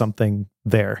have something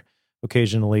there.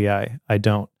 Occasionally I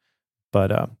don't.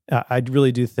 But I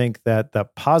really do think that the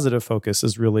positive focus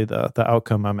is really the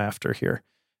outcome I'm after here.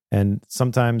 And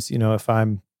sometimes, if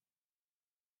I'm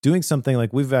doing something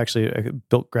like, we've actually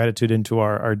built gratitude into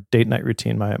our date night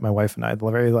routine, my wife and I, the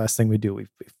very last thing we do, we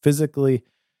physically,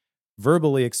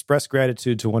 verbally express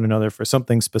gratitude to one another for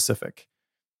something specific.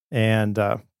 And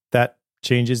that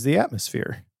changes the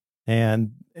atmosphere.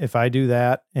 And if I do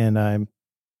that and I'm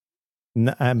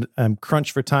I'm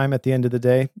crunched for time at the end of the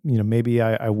day. Maybe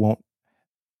I won't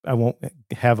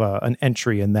have an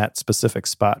entry in that specific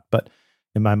spot, but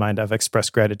in my mind, I've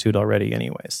expressed gratitude already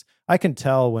anyways. I can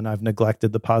tell when I've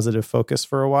neglected the positive focus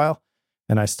for a while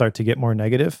and I start to get more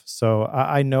negative. So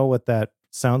I know what that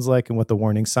sounds like and what the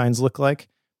warning signs look like.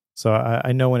 So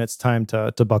I know when it's time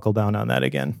to buckle down on that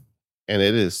again. And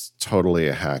it is totally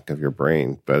a hack of your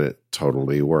brain, but it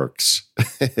totally works.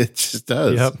 It just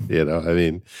does.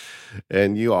 Yep.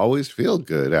 And you always feel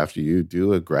good after you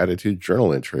do a gratitude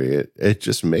journal entry. It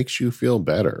just makes you feel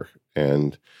better.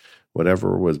 And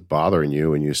whatever was bothering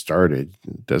you when you started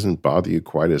doesn't bother you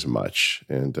quite as much.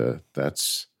 And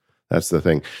that's the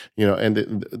thing. And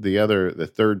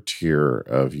the third tier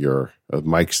of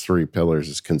Mike's 3 pillars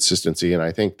is consistency. And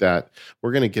I think that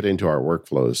we're going to get into our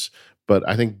workflows. But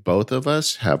I think both of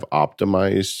us have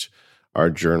optimized our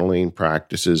journaling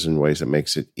practices in ways that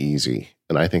makes it easy.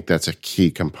 And I think that's a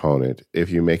key component. If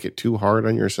you make it too hard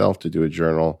on yourself to do a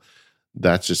journal,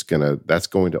 that's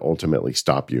going to ultimately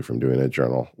stop you from doing a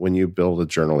journal. When you build a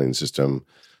journaling system,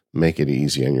 make it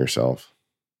easy on yourself.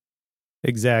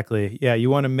 Exactly. Yeah, you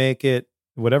want to make it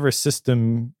whatever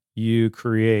system you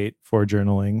create for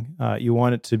journaling, you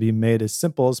want it to be made as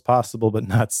simple as possible, but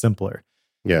not simpler.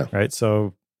 Yeah. Right.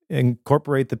 So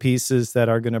incorporate the pieces that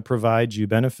are going to provide you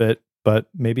benefit, but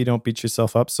maybe don't beat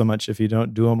yourself up so much if you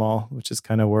don't do them all, which is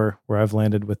kind of where I've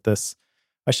landed with this.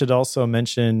 I should also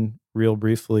mention real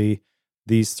briefly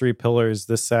these 3 pillars.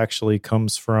 This actually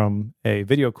comes from a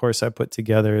video course I put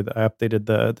together. I updated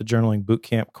the journaling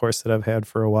bootcamp course that I've had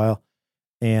for a while.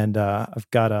 And I've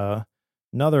got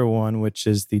another one, which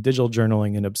is the digital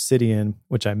journaling in Obsidian,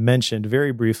 which I mentioned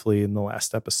very briefly in the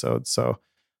last episode. So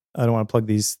I don't want to plug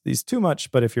these too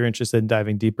much, but if you're interested in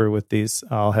diving deeper with these,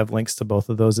 I'll have links to both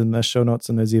of those in the show notes.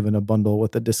 And there's even a bundle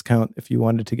with a discount if you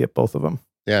wanted to get both of them.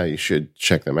 Yeah, you should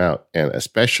check them out. And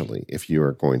especially if you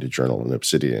are going to journal in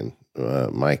Obsidian,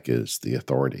 Mike is the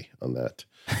authority on that.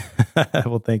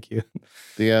 Well, thank you.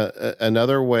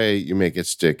 Another way you make it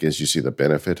stick is you see the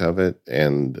benefit of it.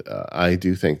 And I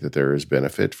do think that there is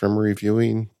benefit from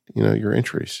reviewing, your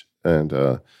entries.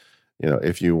 And,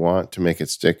 if you want to make it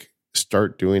stick,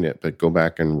 start doing it, but go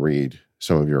back and read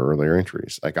some of your earlier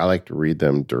entries. Like I like to read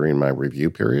them during my review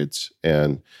periods,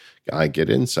 and I get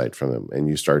insight from them, and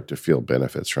you start to feel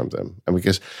benefits from them. And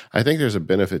because I think there's a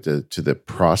benefit to the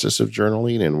process of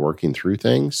journaling and working through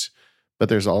things, but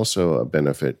there's also a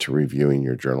benefit to reviewing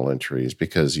your journal entries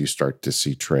because you start to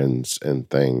see trends and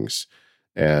things.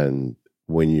 And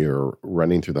when you're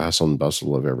running through the hustle and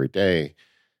bustle of every day,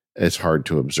 it's hard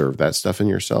to observe that stuff in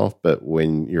yourself. But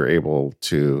when you're able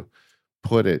to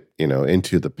put it,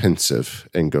 into the pensive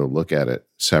and go look at it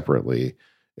separately,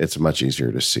 it's much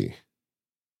easier to see.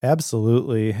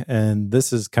 Absolutely. And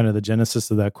this is kind of the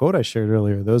genesis of that quote I shared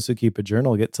earlier. Those who keep a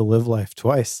journal get to live life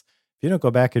twice. If you don't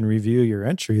go back and review your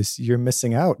entries, you're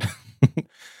missing out.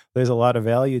 There's a lot of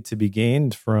value to be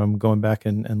gained from going back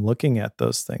and looking at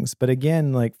those things. But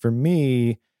again, like for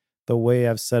me, the way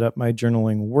I've set up my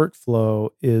journaling workflow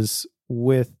is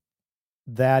with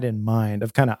that in mind.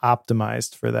 I've kind of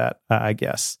optimized for that, I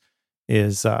guess,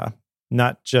 is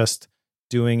not just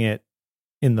doing it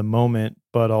in the moment,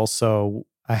 but also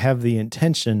I have the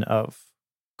intention of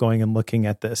going and looking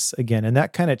at this again. And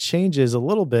that kind of changes a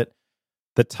little bit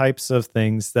the types of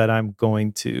things that I'm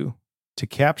going to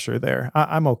capture there.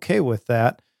 I'm okay with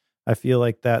that. I feel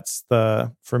like that's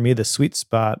for me, the sweet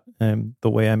spot and the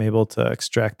way I'm able to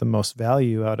extract the most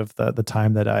value out of the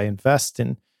time that I invest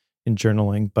in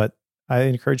journaling. But I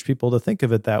encourage people to think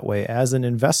of it that way as an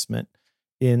investment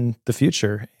in the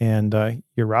future. And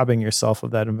you're robbing yourself of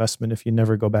that investment if you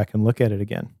never go back and look at it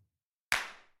again.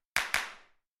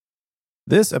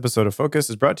 This episode of Focus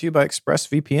is brought to you by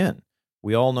ExpressVPN.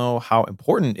 We all know how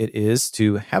important it is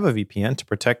to have a VPN to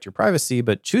protect your privacy,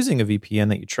 but choosing a VPN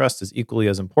that you trust is equally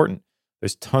as important.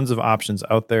 There's tons of options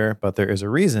out there, but there is a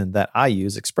reason that I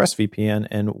use ExpressVPN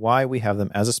and why we have them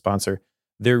as a sponsor.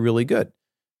 They're really good.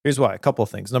 Here's why. A couple of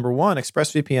things. Number one,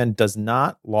 ExpressVPN does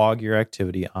not log your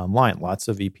activity online. Lots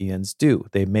of VPNs do.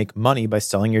 They make money by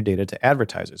selling your data to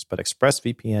advertisers, but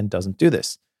ExpressVPN doesn't do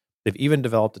this. They've even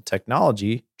developed a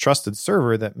technology, trusted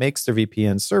server, that makes their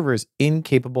VPN servers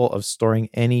incapable of storing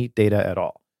any data at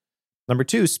all. Number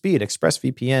two, speed.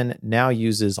 ExpressVPN now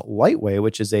uses Lightway,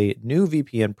 which is a new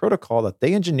VPN protocol that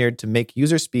they engineered to make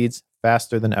user speeds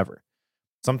faster than ever.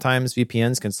 Sometimes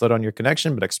VPNs can slow down your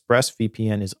connection, but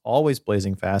ExpressVPN is always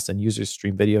blazing fast and users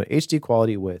stream video in HD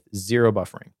quality with zero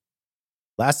buffering.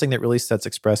 Last thing that really sets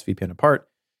ExpressVPN apart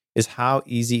is how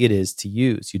easy it is to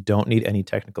use. You don't need any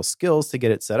technical skills to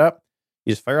get it set up.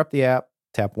 You just fire up the app,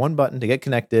 tap one button to get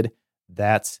connected.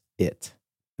 That's it.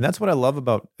 And that's what I love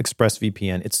about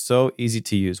ExpressVPN. It's so easy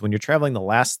to use. When you're traveling, the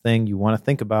last thing you want to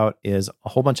think about is a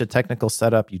whole bunch of technical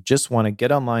setup. You just want to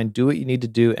get online, do what you need to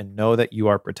do, and know that you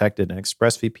are protected. And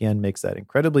ExpressVPN makes that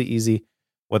incredibly easy,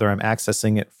 whether I'm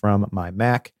accessing it from my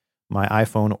Mac, my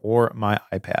iPhone, or my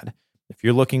iPad. If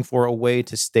you're looking for a way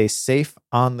to stay safe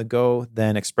on the go,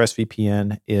 then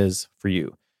ExpressVPN is for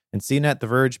you. And CNET, The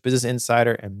Verge, Business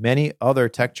Insider, and many other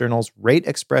tech journals rate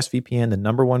ExpressVPN the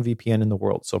 #1 VPN in the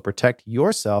world. So protect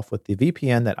yourself with the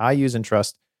VPN that I use and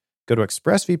trust. Go to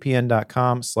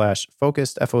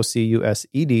expressvpn.com/focused,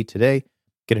 FOCUSED today.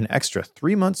 Get an extra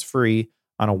 3 months free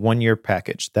on a 1-year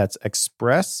package. That's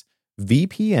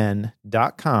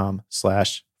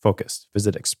expressvpn.com/focused.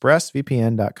 Visit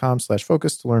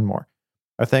expressvpn.com/focused to learn more.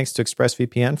 Our thanks to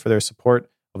ExpressVPN for their support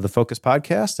of the Focus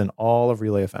Podcast and all of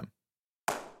Relay FM.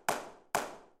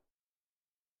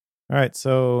 All right,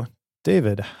 so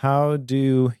David, how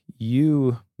do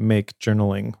you make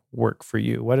journaling work for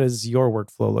you? What does your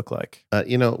workflow look like?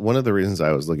 One of the reasons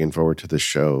I was looking forward to this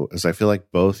show is I feel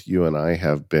like both you and I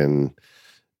have been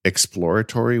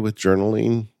exploratory with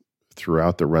journaling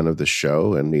throughout the run of the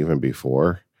show and even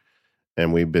before.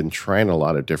 And we've been trying a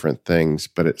lot of different things,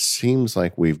 but it seems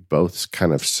like we've both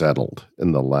kind of settled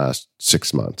in the last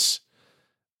 6 months.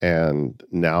 And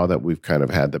now that we've kind of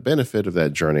had the benefit of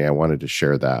that journey, I wanted to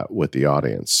share that with the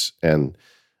audience. And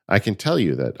I can tell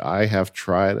you that I have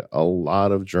tried a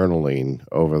lot of journaling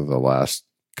over the last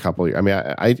couple of years. I mean,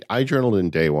 I journaled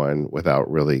in day one without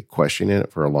really questioning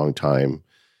it for a long time.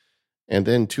 And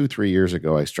then 2-3 years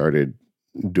ago, I started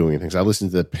doing things. I listened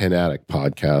to the Pen Addict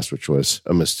podcast, which was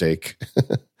a mistake.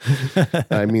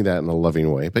 I mean that in a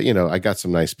loving way. But, I got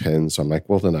some nice pens. So I'm like,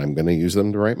 well, then I'm going to use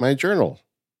them to write my journal.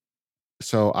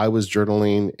 So I was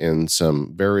journaling in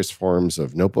some various forms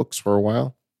of notebooks for a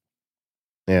while.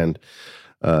 And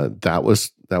that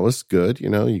was good.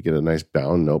 You get a nice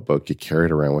bound notebook, you carry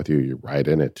it around with you, you write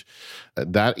in it.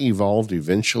 That evolved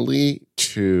eventually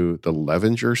to the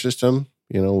Levenger system,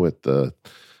 with the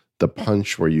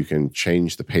punch where you can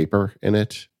change the paper in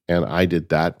it. And I did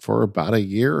that for about a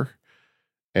year.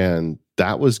 And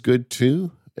that was good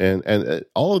too. And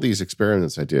all of these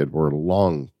experiments I did were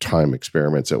long time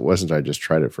experiments. It wasn't I just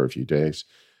tried it for a few days.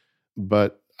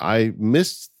 But I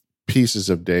missed pieces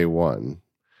of day one.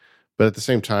 But at the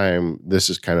same time, this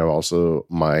is kind of also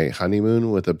my honeymoon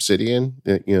with Obsidian.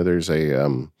 There's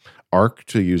a arc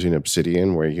to using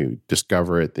Obsidian where you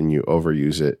discover it, then you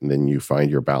overuse it, and then you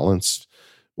find your balance.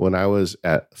 When I was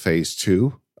at phase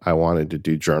 2, I wanted to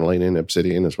do journaling in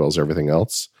Obsidian as well as everything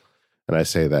else. And I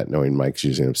say that knowing Mike's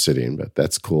using Obsidian, but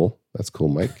that's cool. That's cool,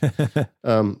 Mike.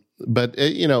 But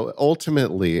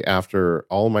ultimately, after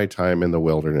all my time in the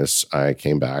wilderness, I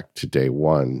came back to day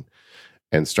one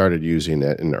and started using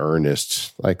it in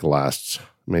earnest, like last,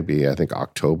 maybe I think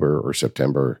October or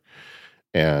September.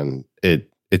 And it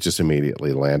just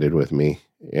immediately landed with me.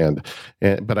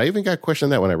 But I even got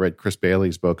questioned that when I read Chris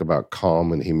Bailey's book about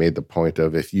calm, and he made the point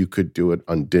of if you could do it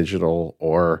on digital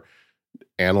or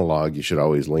analog, you should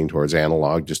always lean towards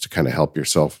analog just to kind of help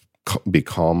yourself be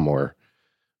calm more.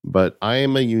 But I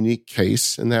am a unique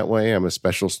case in that way. I'm a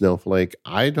special snowflake.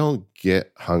 I don't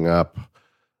get hung up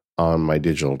on my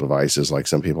digital devices like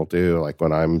some people do. Like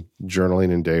when I'm journaling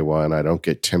in day one, I don't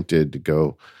get tempted to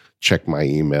go check my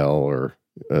email or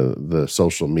the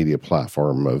social media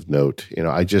platform of note.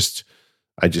 I just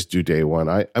do day one.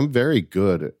 I'm very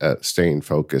good at staying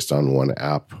focused on one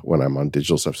app when I'm on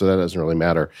digital stuff, so that doesn't really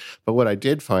matter. But what I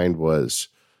did find was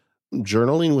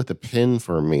journaling with a pen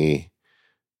for me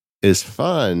is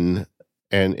fun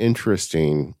and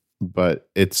interesting, but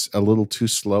it's a little too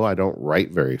slow. I don't write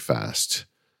very fast.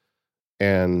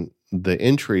 And the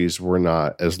entries were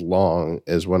not as long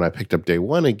as when I picked up day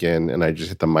one again and I just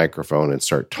hit the microphone and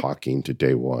start talking to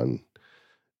day one.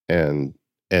 And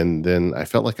then I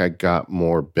felt like I got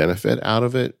more benefit out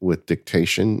of it with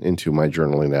dictation into my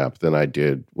journaling app than I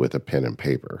did with a pen and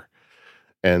paper.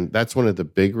 And that's one of the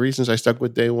big reasons I stuck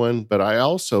with day one. But I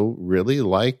also really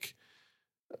like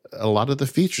a lot of the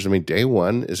features. I mean, day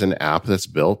one is an app that's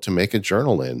built to make a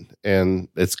journal in, and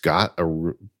it's got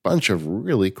a bunch of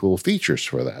really cool features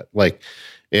for that. Like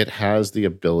it has the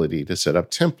ability to set up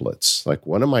templates. Like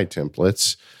one of my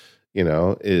templates,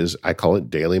 is I call it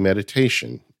daily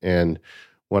meditation. And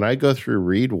when I go through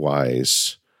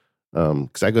Readwise,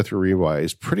 because I go through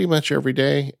Readwise pretty much every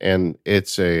day, and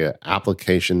it's a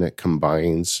application that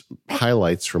combines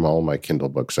highlights from all my Kindle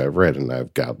books I've read, and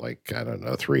I've got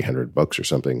 300 books or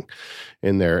something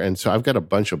in there, and so I've got a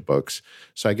bunch of books,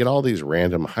 so I get all these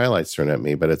random highlights thrown at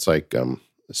me, but it's like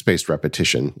spaced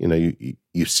repetition.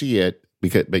 You see it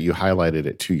but you highlighted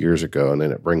it 2 years ago, and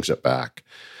then it brings it back.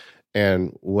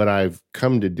 And what I've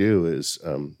come to do is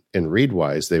in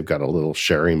Readwise, they've got a little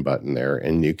sharing button there,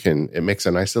 and it makes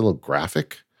a nice little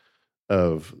graphic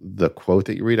of the quote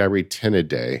that you read. I read 10 a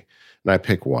day, and I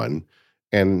pick one.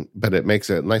 But it makes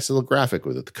a nice little graphic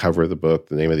with it, the cover of the book,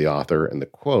 the name of the author, and the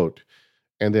quote.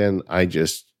 And then I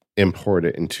just import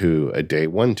it into a day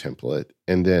one template,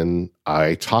 and then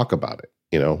I talk about it,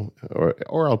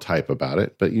 or I'll type about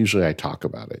it, but usually I talk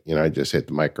about it. I just hit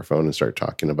the microphone and start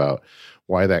talking about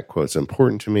why that quote's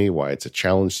important to me, why it's a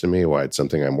challenge to me, why it's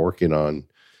something I'm working on,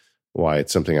 why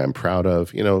it's something I'm proud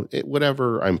of,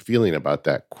 whatever I'm feeling about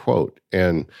that quote.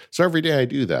 And so every day I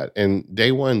do that. And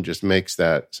day one just makes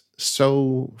that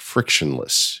so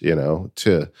frictionless,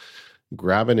 to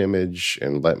grab an image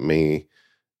and let me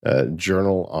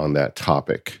journal on that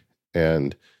topic.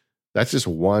 And that's just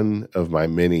one of my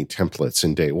many templates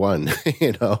in day one.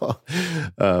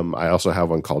 I also have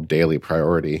one called Daily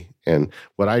Priority. And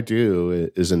what I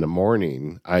do is in the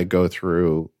morning, I go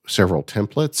through several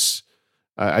templates.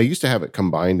 I used to have it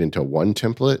combined into one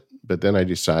template, but then I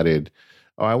decided,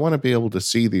 I want to be able to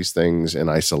see these things in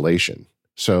isolation.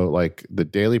 So like the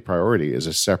Daily Priority is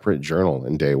a separate journal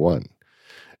in day one.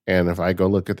 And if I go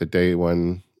look at the day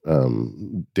one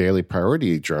Daily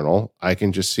Priority journal, I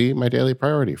can just see my daily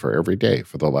priority for every day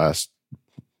for the last,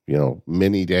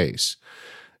 many days.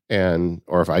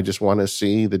 Or if I just want to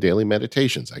see the daily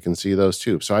meditations, I can see those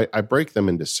too. So I break them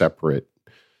into separate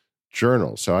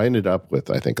journals. So I ended up with,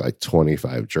 I think, like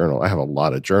 25 journals. I have a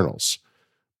lot of journals.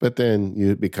 But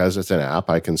then because it's an app,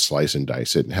 I can slice and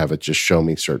dice it and have it just show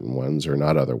me certain ones or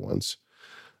not other ones.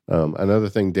 Another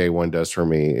thing day one does for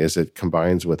me is it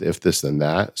combines with if this then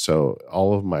that. So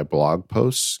all of my blog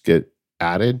posts get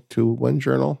added to one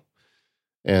journal.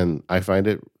 And I find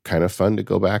it kind of fun to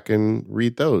go back and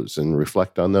read those and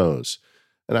reflect on those.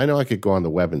 And I know I could go on the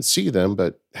web and see them,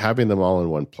 but having them all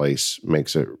in one place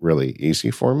makes it really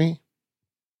easy for me.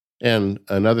 And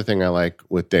another thing I like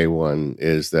with day one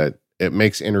is that it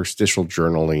makes interstitial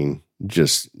journaling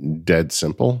just dead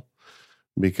simple.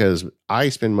 Because I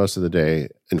spend most of the day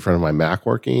in front of my Mac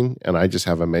working, and I just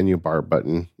have a menu bar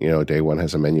button. Day one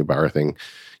has a menu bar thing.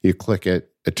 You click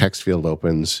it, a text field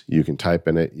opens, you can type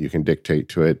in it, you can dictate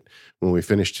to it. When we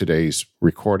finish today's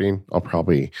recording, I'll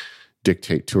probably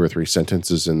dictate 2 or 3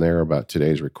 sentences in there about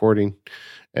today's recording,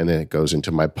 and then it goes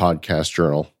into my podcast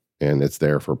journal, and it's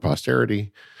there for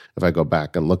posterity. If I go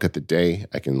back and look at the day,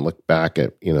 I can look back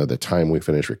at, the time we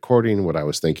finished recording, what I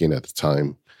was thinking at the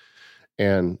time.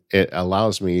 And it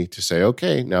allows me to say,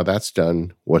 okay, now that's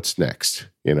done. What's next?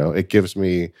 It gives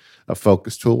me a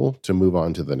focus tool to move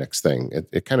on to the next thing.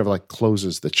 It kind of like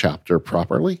closes the chapter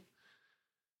properly.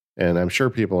 And I'm sure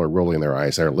people are rolling their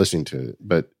eyes, they're listening to it,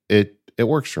 but it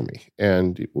works for me.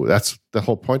 And that's the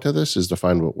whole point of this, is to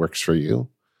find what works for you.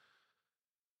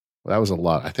 Well, that was a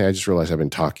lot. I think I just realized I've been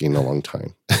talking a long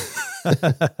time.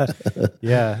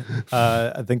 Yeah.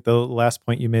 I think the last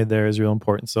point you made there is real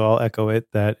important. So I'll echo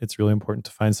it, that it's really important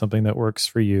to find something that works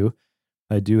for you.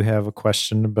 I do have a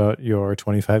question about your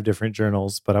 25 different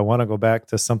journals, but I want to go back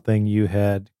to something you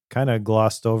had kind of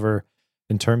glossed over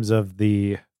in terms of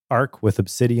the arc with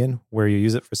Obsidian, where you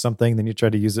use it for something, then you try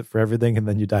to use it for everything, and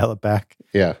then you dial it back.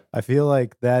 Yeah. I feel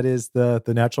like that is the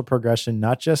natural progression,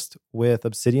 not just with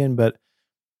Obsidian, but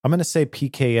I'm going to say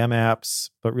PKM apps,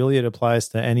 but really it applies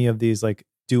to any of these like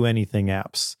do anything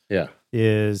apps. Yeah.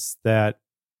 Is that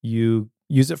you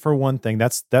use it for one thing.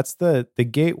 That's the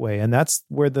gateway. And that's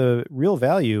where the real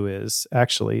value is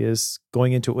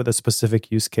going into it with a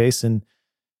specific use case. And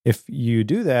if you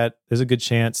do that, there's a good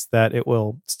chance that it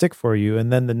will stick for you.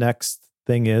 And then the next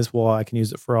thing is, well, I can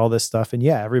use it for all this stuff. And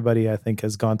yeah, everybody I think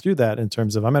has gone through that in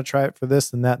terms of I'm going to try it for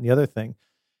this and that and the other thing.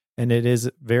 And it is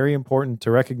very important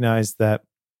to recognize that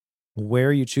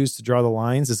where you choose to draw the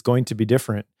lines is going to be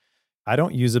different. I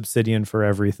don't use Obsidian for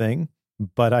everything,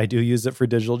 but I do use it for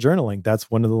digital journaling. That's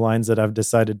one of the lines that I've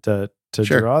decided to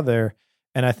Sure. draw there.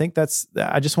 And I think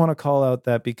I just want to call out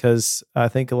that because I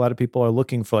think a lot of people are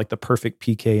looking for like the perfect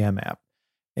PKM app,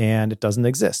 and it doesn't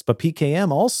exist. But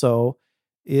PKM also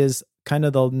is kind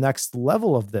of the next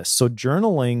level of this. So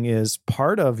journaling is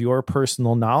part of your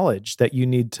personal knowledge that you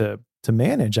need to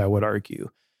manage, I would argue.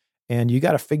 And you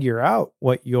got to figure out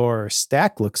what your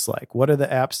stack looks like. What are the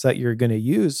apps that you're going to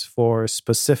use for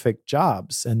specific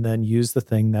jobs? And then use the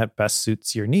thing that best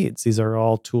suits your needs. These are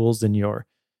all tools in your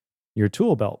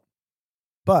tool belt.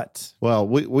 But well,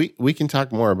 we can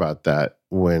talk more about that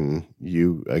when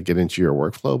you get into your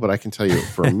workflow. But I can tell you,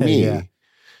 for me, Yeah.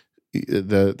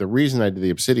 the reason I did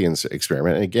the Obsidian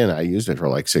experiment, and again, I used it for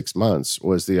like 6 months,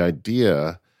 was the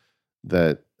idea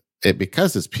that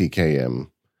because it's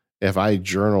PKM, if I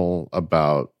journal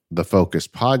about the Focus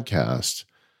podcast,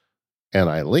 and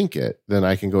I link it, then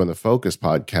I can go in the Focus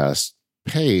Podcast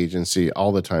page and see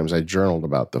all the times I journaled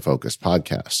about the Focus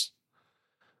Podcast.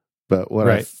 But what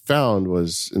I found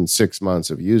was in 6 months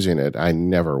of using it, I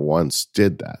never once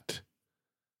did that.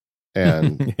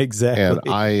 And exactly. And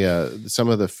I some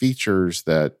of the features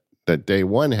that Day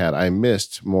One had, I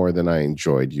missed more than I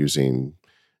enjoyed using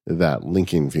that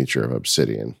linking feature of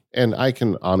Obsidian. And I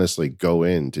can honestly go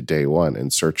into Day One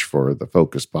and search for the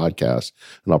Focus Podcast,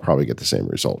 and I'll probably get the same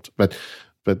result. But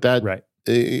that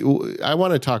I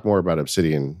want to talk more about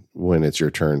Obsidian when it's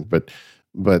your turn.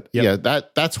 But yeah,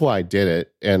 that's why I did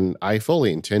it, and I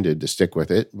fully intended to stick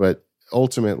with it. But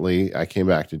ultimately, I came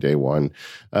back to Day One.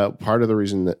 Another part of the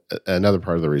reason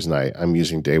I'm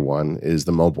using Day One is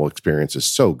the mobile experience is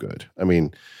so good. I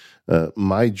mean,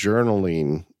 my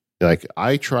journaling, like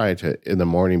I try to in the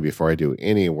morning before I do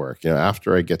any work,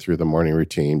 after I get through the morning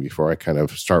routine, before I kind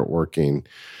of start working,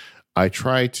 I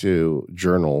try to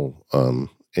journal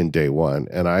in Day One,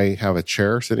 and I have a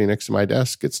chair sitting next to my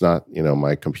desk. It's not,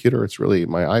 my computer, it's really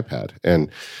my iPad. And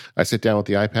I sit down with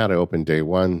the iPad, I open Day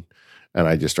One, and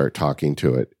I just start talking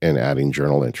to it and adding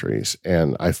journal entries.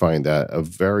 And I find that a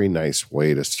very nice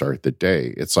way to start the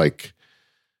day. It's like,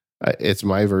 it's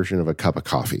my version of a cup of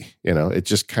coffee. It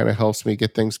just kind of helps me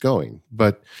get things going.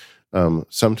 But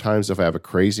sometimes if I have a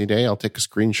crazy day, I'll take a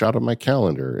screenshot of my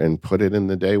calendar and put it in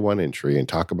the Day One entry and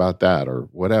talk about that or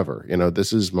whatever.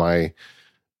 This is my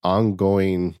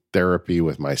ongoing therapy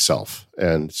with myself.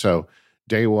 And so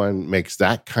Day One makes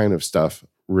that kind of stuff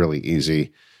really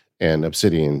easy, and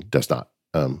Obsidian does not.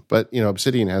 But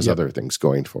Obsidian has other things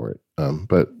going for it.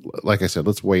 But like I said,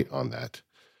 let's wait on that.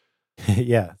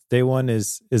 Yeah, Day One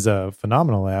is a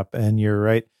phenomenal app, and you're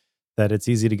right that it's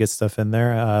easy to get stuff in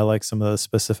there. I like some of the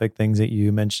specific things that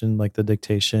you mentioned, like the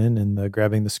dictation and the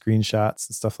grabbing the screenshots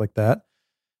and stuff like that.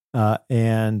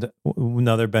 And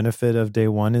another benefit of Day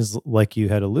One is, like you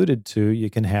had alluded to,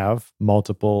 you can have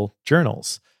multiple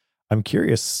journals. I'm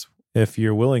curious if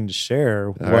you're willing to share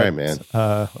what right, man.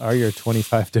 Are your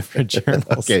 25 different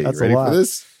journals. Okay, that's you ready a lot. for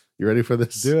this? You ready for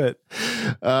this? Do it.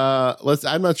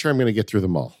 I'm not sure I'm going to get through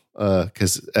them all,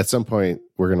 because at some point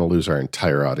we're going to lose our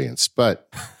entire audience. But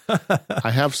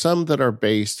I have some that are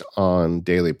based on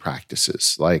daily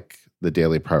practices, like the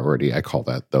daily priority. I call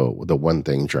that the one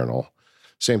thing journal.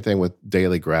 Same thing with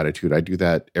daily gratitude. I do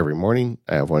that every morning.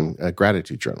 I have a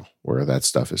gratitude journal where that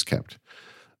stuff is kept.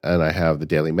 And I have the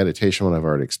daily meditation one I've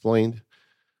already explained.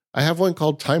 I have one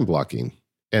called time blocking.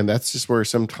 And that's just where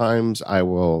sometimes I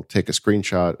will take a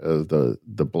screenshot of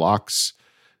the blocks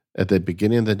at the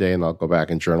beginning of the day, and I'll go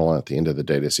back and journal at the end of the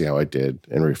day to see how I did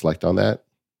and reflect on that.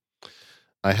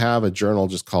 I have a journal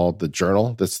just called The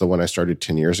Journal. That's the one I started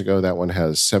 10 years ago. That one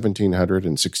has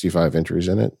 1,765 entries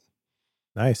in it.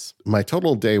 Nice. My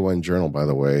total Day One journal, by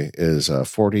the way, is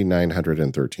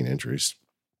 4,913 entries.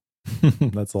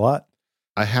 That's a lot.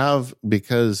 I have,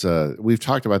 because we've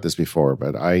talked about this before,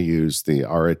 but I use the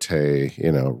Arete,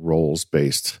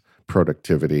 roles-based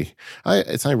productivity.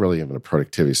 It's not really even a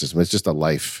productivity system. It's just a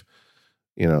life,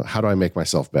 how do I make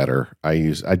myself better? I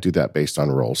do that based on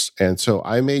roles. And so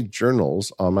I made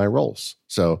journals on my roles.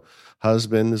 So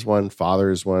husband is one,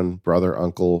 father is one, brother,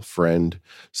 uncle, friend.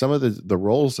 Some of the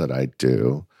roles that I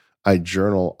do, I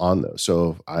journal on those.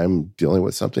 So if I'm dealing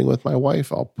with something with my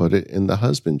wife, I'll put it in the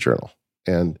husband journal.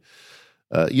 And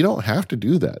you don't have to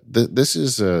do that. This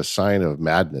is a sign of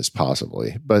madness,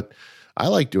 possibly. But I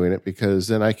like doing it because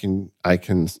then I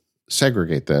can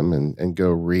segregate them and go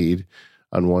read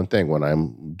on one thing. When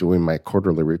I'm doing my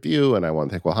quarterly review and I want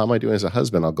to think, well, how am I doing as a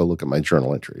husband? I'll go look at my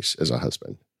journal entries as a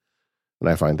husband. And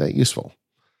I find that useful.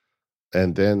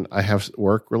 And then I have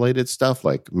work-related stuff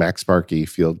like MacSparky,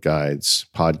 field guides,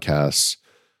 podcasts.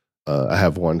 I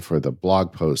have one for the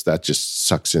blog post that just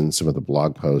sucks in some of the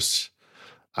blog posts.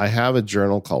 I have a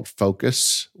journal called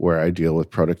Focus where I deal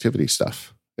with productivity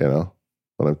stuff,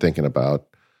 what I'm thinking about.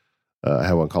 I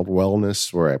have one called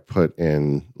Wellness where I put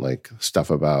in like stuff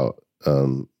about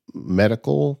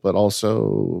medical, but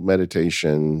also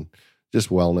meditation, just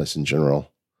wellness in general.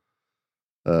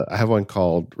 I have one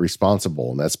called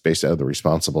Responsible, and that's based out of the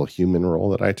responsible human role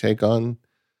that I take on.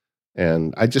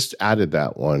 And I just added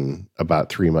that one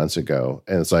about 3 months ago.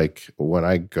 And it's like when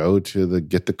I go to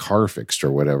get the car fixed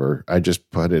or whatever, I just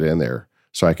put it in there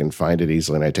so I can find it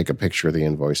easily. And I take a picture of the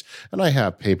invoice. And I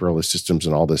have paperless systems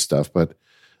and all this stuff. But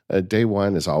Day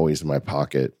One is always in my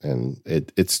pocket. And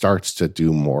it starts to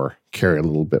carry a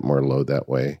little bit more load that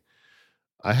way.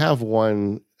 I have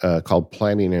one called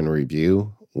Planning and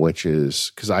Review, which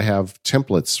is because I have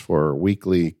templates for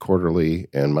weekly, quarterly,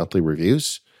 and monthly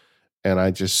reviews. And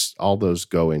all those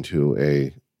go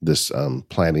into this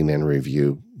planning and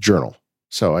review journal.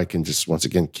 So I can just, once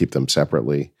again, keep them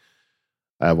separately.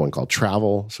 I have one called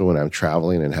travel. So when I'm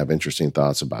traveling and have interesting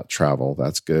thoughts about travel,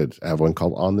 that's good. I have one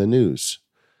called on the news.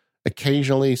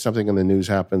 Occasionally something in the news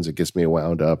happens, it gets me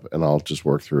wound up, and I'll just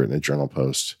work through it in a journal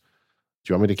post.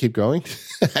 Do you want me to keep going?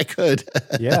 I could.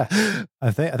 Yeah.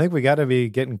 I think we got to be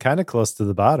getting kind of close to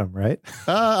the bottom, right?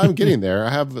 I'm getting there.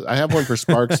 I have one for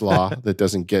Sparks Law that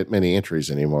doesn't get many entries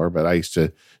anymore, but I used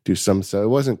to do some. So it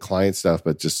wasn't client stuff,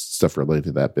 but just stuff related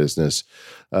to that business.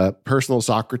 Personal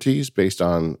Socrates, based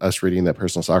on us reading that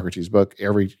Personal Socrates book.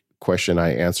 Every question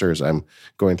I answer as I'm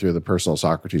going through the Personal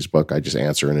Socrates book, I just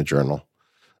answer in a journal.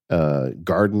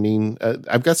 Gardening.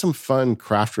 I've got some fun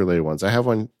craft related ones. I have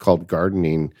one called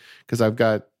gardening because I've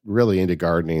got really into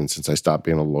gardening since I stopped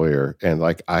being a lawyer. And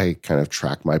like, I kind of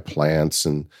track my plants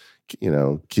and,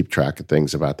 keep track of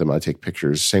things about them. I take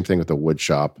pictures. Same thing with the wood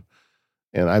shop.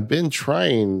 And I've been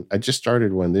trying, I just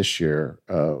started one this year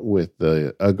with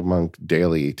the UgMonk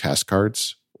daily task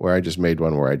cards, where I just made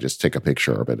one where I just take a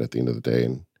picture of it at the end of the day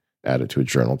and add it to a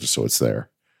journal just so it's there.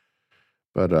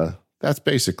 But, that's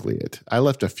basically it. I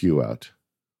left a few out.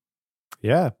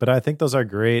 Yeah, but I think those are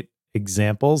great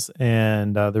examples.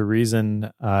 And the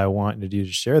reason I wanted you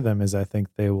to share them is I think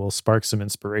they will spark some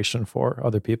inspiration for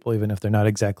other people, even if they're not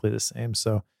exactly the same.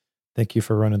 So thank you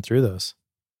for running through those.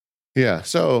 Yeah,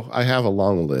 so I have a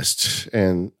long list.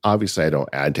 And obviously, I don't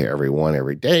add to every one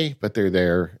every day, but they're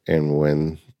there. And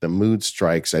when the mood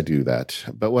strikes, I do that.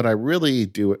 But what I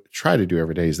really try to do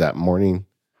every day is that morning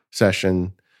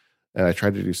session. And I try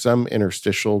to do some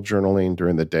interstitial journaling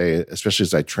during the day, especially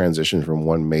as I transition from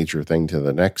one major thing to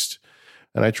the next.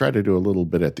 And I try to do a little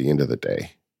bit at the end of the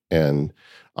day. And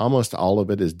almost all of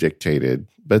it is dictated,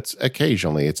 but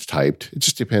occasionally it's typed. It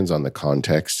just depends on the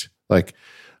context. Like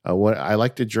when I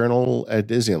like to journal at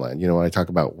Disneyland. When I talk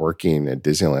about working at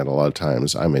Disneyland, a lot of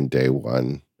times I'm in day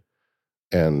one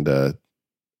and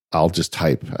I'll just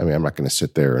type. I mean, I'm not going to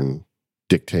sit there and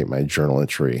dictate my journal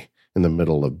entry in the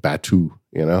middle of Batu,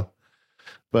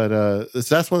 But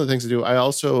that's one of the things to do. I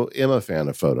also am a fan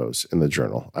of photos in the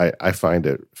journal. I find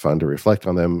it fun to reflect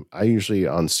on them. I usually,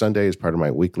 on Sunday, as part of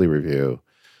my weekly review,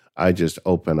 I just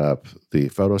open up the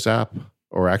Photos app,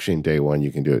 or actually in day one,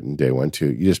 you can do it in day one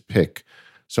too. You just pick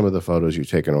some of the photos you've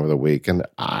taken over the week. And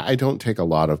I don't take a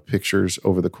lot of pictures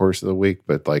over the course of the week,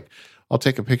 but like I'll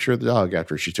take a picture of the dog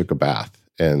after she took a bath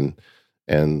and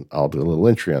I'll do a little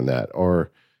entry on that.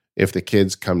 Or if the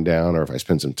kids come down, or if I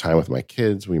spend some time with my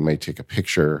kids, we might take a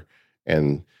picture.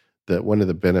 And one of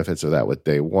the benefits of that with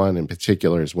day one in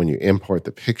particular is when you import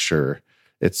the picture,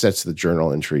 it sets the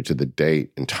journal entry to the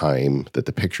date and time that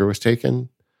the picture was taken.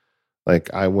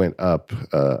 Like I went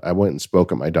and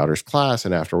spoke at my daughter's class,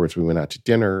 and afterwards we went out to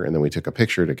dinner, and then we took a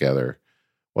picture together.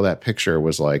 Well, that picture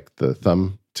was like the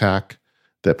thumbtack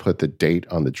that put the date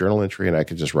on the journal entry, and I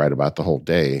could just write about the whole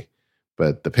day.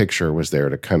 But the picture was there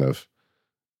to kind of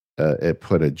it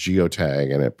put a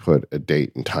geotag and it put a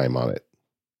date and time on it.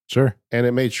 Sure. And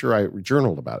it made sure I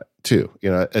journaled about it too.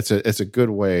 It's a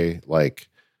good way. Like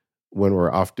when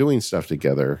we're off doing stuff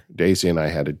together, Daisy and I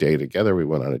had a day together. We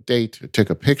went on a date, took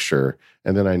a picture,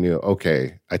 and then I knew,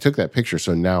 okay, I took that picture.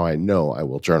 So now I know I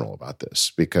will journal about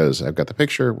this because I've got the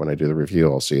picture. When I do the review,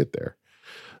 I'll see it there.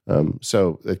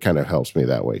 So it kind of helps me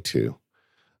that way too.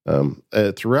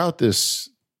 Throughout this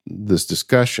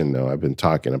discussion, though, I've been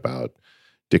talking about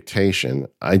dictation.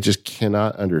 I just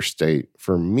cannot understate,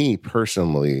 for me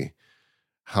personally,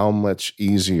 how much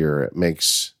easier it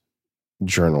makes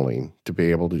journaling to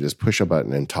be able to just push a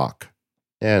button and talk.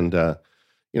 And,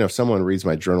 if someone reads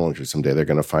my journal entry someday, they're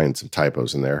going to find some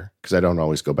typos in there because I don't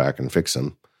always go back and fix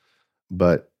them.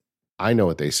 But I know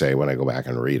what they say when I go back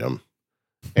and read them.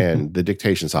 And the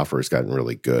dictation software has gotten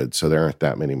really good, so there aren't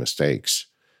that many mistakes.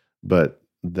 But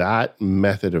that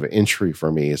method of entry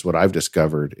for me is what I've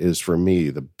discovered is, for me,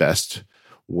 the best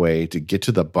way to get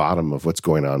to the bottom of what's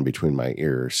going on between my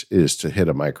ears is to hit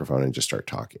a microphone and just start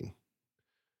talking.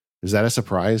 Is that a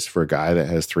surprise for a guy that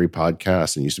has 3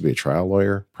 podcasts and used to be a trial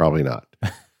lawyer? Probably not.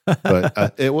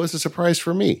 But it was a surprise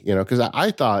for me, because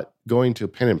I thought going to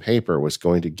pen and paper was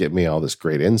going to get me all this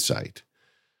great insight.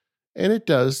 And it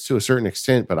does to a certain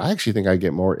extent, but I actually think I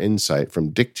get more insight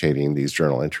from dictating these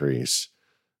journal entries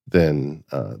than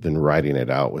writing it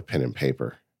out with pen and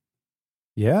paper.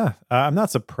 Yeah, I'm not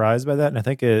surprised by that. And I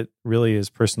think it really is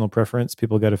personal preference.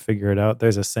 People got to figure it out.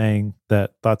 There's a saying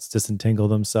that thoughts disentangle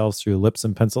themselves through lips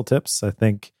and pencil tips. I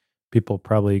think people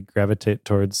probably gravitate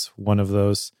towards one of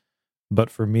those. But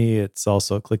for me, it's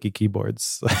also clicky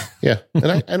keyboards. Yeah,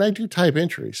 and I do type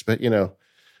entries, but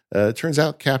it turns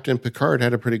out Captain Picard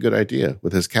had a pretty good idea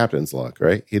with his captain's log,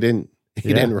 right? He didn't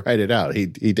He didn't write it out. He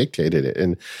dictated it.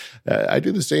 And I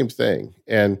do the same thing.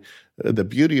 And the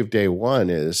beauty of day one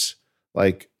is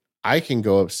like, I can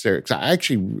go upstairs.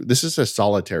 This is a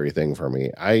solitary thing for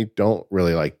me. I don't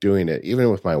really like doing it,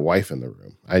 even with my wife in the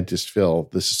room. I just feel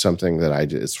this is something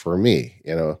that it's for me.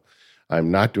 I'm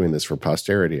not doing this for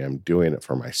posterity. I'm doing it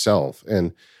for myself.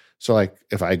 And so like,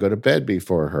 if I go to bed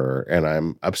before her and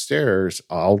I'm upstairs,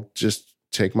 I'll just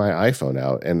take my iPhone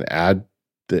out and add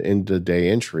the end of day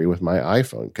entry with my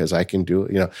iPhone, because I can do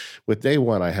it. With day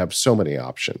one, I have so many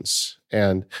options.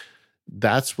 And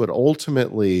that's what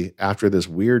ultimately, after this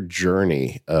weird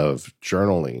journey of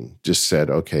journaling, just said,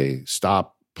 okay,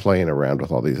 stop playing around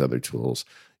with all these other tools.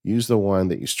 Use the one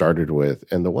that you started with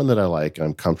and the one that I like,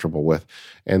 I'm comfortable with.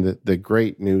 And the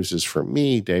great news is, for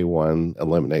me, day one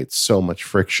eliminates so much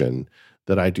friction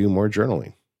that I do more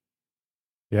journaling.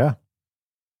 Yeah.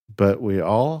 But we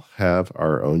all have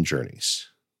our own journeys.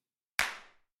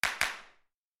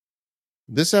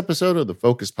 This episode of the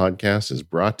Focus Podcast is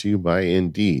brought to you by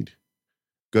Indeed.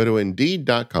 Go to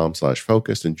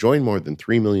Indeed.com/focused and join more than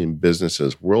 3 million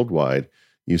businesses worldwide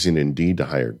using Indeed to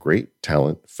hire great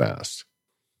talent fast.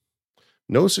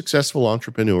 No successful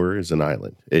entrepreneur is an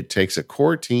island. It takes a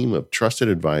core team of trusted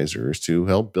advisors to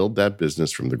help build that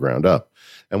business from the ground up.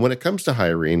 And when it comes to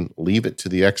hiring, leave it to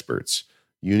the experts.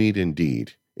 You need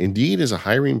Indeed. Indeed is a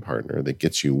hiring partner that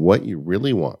gets you what you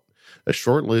really want: a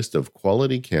short list of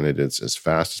quality candidates as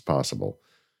fast as possible.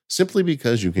 Simply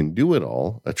because you can do it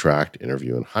all: attract,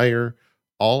 interview, and hire,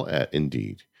 all at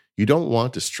Indeed. You don't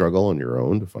want to struggle on your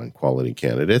own to find quality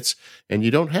candidates, and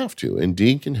you don't have to.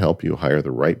 Indeed can help you hire the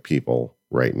right people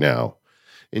right now.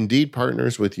 Indeed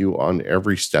partners with you on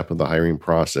every step of the hiring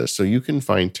process, so you can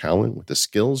find talent with the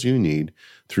skills you need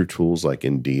through tools like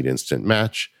Indeed Instant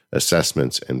Match,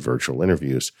 assessments, and virtual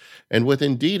interviews. And with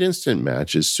Indeed Instant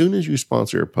Match, as soon as you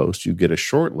sponsor a post, you get a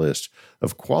short list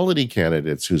of quality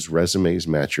candidates whose resumes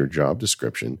match your job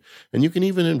description, and you can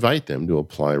even invite them to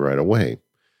apply right away.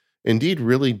 Indeed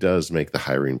really does make the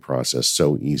hiring process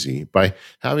so easy. By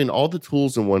having all the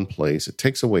tools in one place, it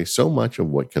takes away so much of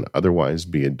what can otherwise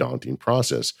be a daunting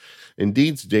process.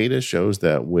 Indeed's data shows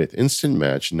that with Instant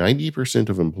Match, 90%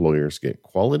 of employers get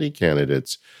quality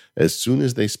candidates as soon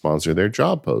as they sponsor their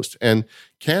job post. And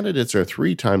candidates are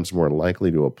 3 times more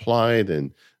likely to apply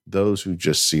than those who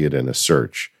just see it in a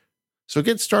search. So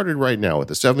get started right now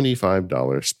with a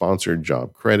 $75 sponsored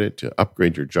job credit to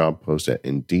upgrade your job post at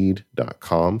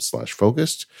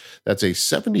Indeed.com/focused. That's a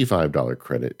 $75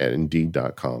 credit at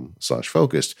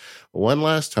Indeed.com/focused. One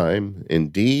last time,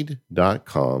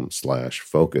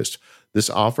 Indeed.com/focused. This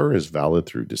offer is valid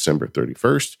through December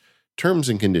 31st. Terms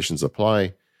and conditions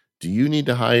apply. Do you need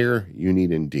to hire? You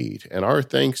need Indeed. And our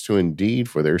thanks to Indeed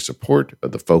for their support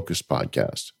of the Focus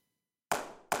Podcast.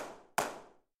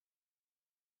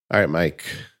 All right, Mike,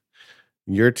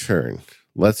 your turn.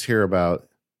 Let's hear about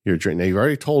your journey. Now, you've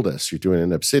already told us you're doing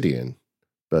an Obsidian,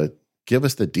 but give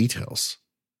us the details.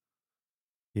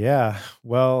 Yeah.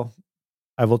 Well,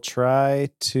 I will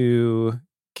try to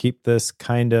keep this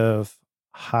kind of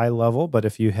high level, but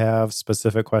if you have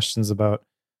specific questions about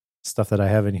stuff that I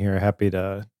have in here, happy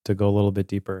to go a little bit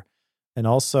deeper. And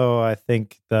also, I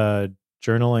think the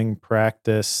journaling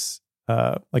practice,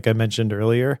 like I mentioned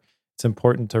earlier, it's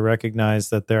important to recognize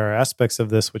that there are aspects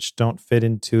of this which don't fit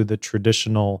into the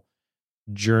traditional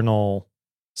journal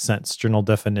sense, journal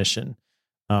definition.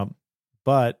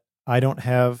 But I don't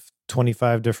have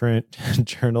 25 different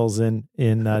journals in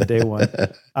day one.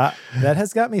 That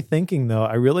has got me thinking, though.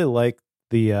 I really like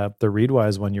the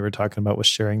Readwise one you were talking about with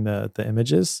sharing the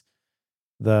images.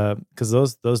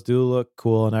 Because those do look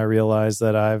cool, and I realize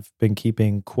that I've been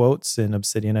keeping quotes in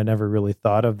Obsidian. I never really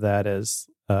thought of that as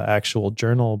actual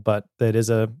journal, but it is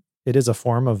a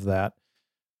form of that.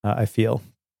 I feel.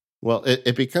 Well,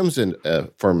 it becomes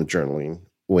a form of journaling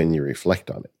when you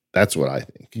reflect on it. That's what I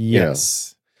think.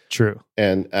 Yes, true.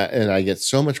 And I get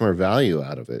so much more value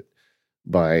out of it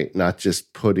by not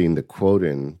just putting the quote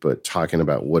in, but talking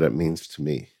about what it means to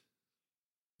me.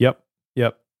 Yep.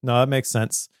 No, that makes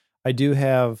sense. I do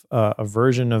have a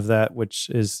version of that which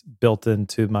is built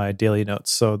into my daily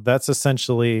notes. So that's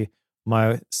essentially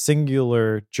my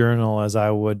singular journal, as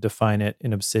I would define it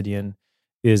in Obsidian,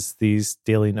 is these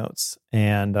daily notes.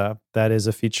 And that is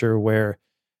a feature where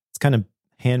it's kind of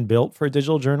hand built for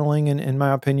digital journaling, in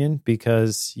my opinion,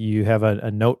 because you have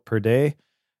a note per day.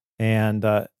 And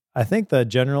I think the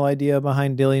general idea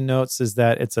behind daily notes is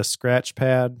that it's a scratch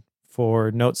pad for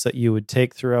notes that you would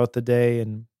take throughout the day.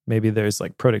 And maybe there's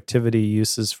like productivity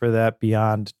uses for that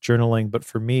beyond journaling. But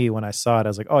for me, when I saw it, I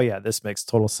was like, oh yeah, this makes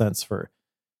total sense for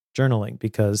journaling,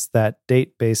 because that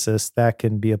date basis that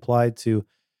can be applied to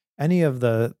any of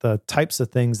the types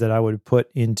of things that I would put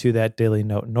into that daily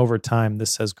note. And over time,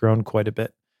 this has grown quite a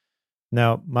bit.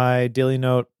 Now, my daily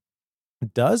note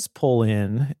does pull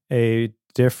in a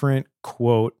different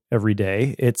quote every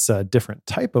day. It's a different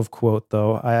type of quote,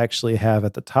 though. I actually have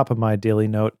at the top of my daily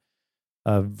note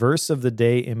a verse of the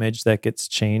day image that gets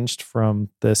changed from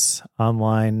this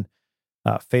online.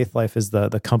 Faith Life is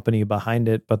the company behind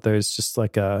it, but there's just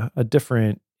like a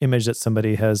different image that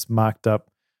somebody has mocked up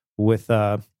with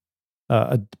a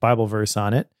Bible verse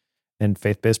on it. And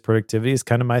faith-based productivity is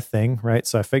kind of my thing, right?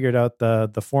 So I figured out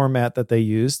the format that they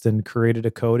used and created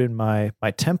a code in my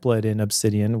template in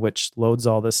Obsidian, which loads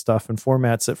all this stuff and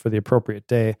formats it for the appropriate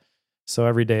day. So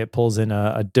every day it pulls in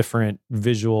a different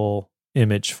visual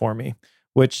image for me,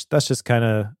 which that's just kind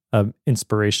of an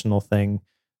inspirational thing.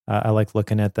 I like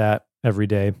looking at that every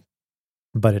day,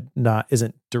 but it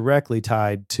isn't directly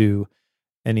tied to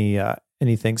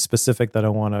anything specific that I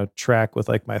want to track with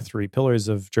like my 3 pillars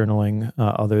of journaling,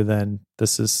 other than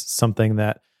this is something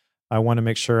that I want to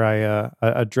make sure I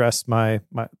address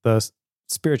the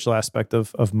spiritual aspect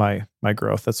of my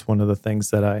growth. That's one of the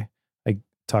things that I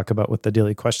talk about with the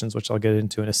daily questions, which I'll get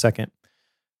into in a second.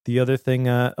 The other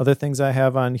things I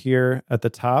have on here at the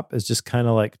top is just kind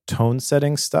of like tone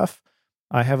setting stuff.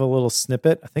 I have a little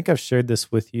snippet. I think I've shared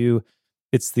this with you.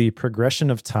 It's the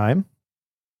progression of time.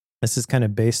 This is kind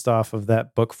of based off of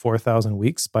that book, 4,000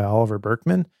 Weeks by Oliver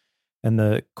Burkeman. And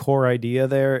the core idea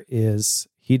there is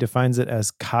he defines it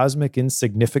as cosmic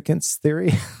insignificance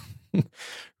theory,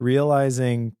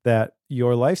 realizing that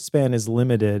your lifespan is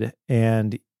limited.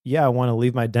 And yeah, I want to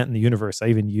leave my dent in the universe. I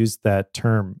even used that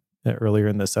term earlier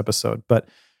in this episode. But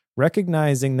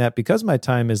recognizing that because my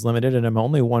time is limited and I'm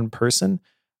only one person,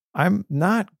 I'm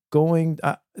not going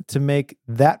to make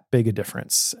that big a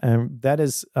difference. And that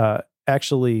is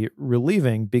actually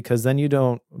relieving, because then you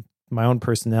don't, my own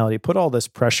personality, put all this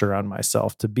pressure on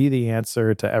myself to be the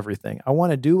answer to everything. I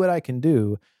want to do what I can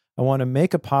do. I want to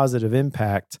make a positive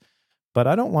impact, but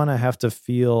I don't want to have to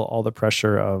feel all the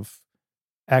pressure of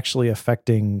actually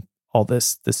affecting all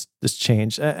this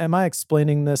change. Am I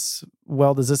explaining this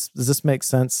well? Does this make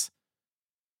sense?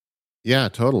 Yeah,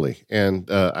 totally. And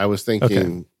I was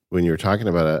thinking when you were talking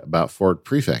about Fort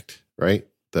Prefect, right?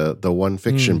 The one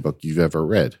fiction book you've ever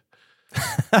read.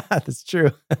 That's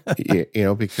true.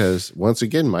 Because once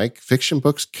again, Mike, fiction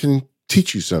books can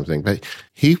teach you something, but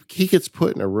he gets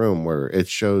put in a room where it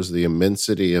shows the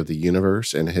immensity of the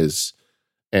universe and his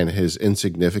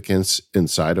insignificance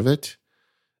inside of it.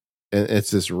 And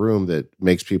it's this room that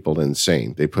makes people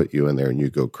insane. They put you in there and you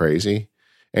go crazy.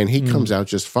 And he comes out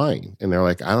just fine. And they're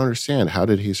like, I don't understand. How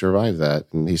did he survive that?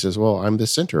 And he says, well, I'm the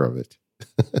center of it.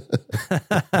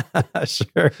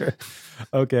 Sure.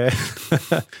 Okay.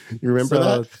 You remember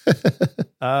that?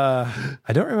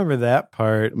 I don't remember that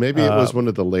part. Maybe it was one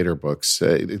of the later books.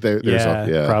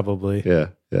 Probably.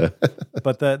 Yeah.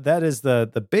 But that is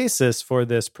the basis for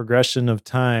this progression of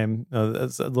time.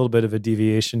 That's a little bit of a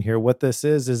deviation here. What this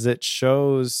is it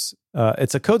shows,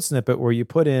 it's a code snippet where you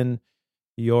put in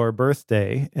your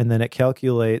birthday and then it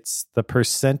calculates the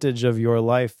percentage of your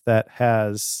life that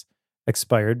has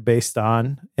expired based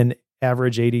on an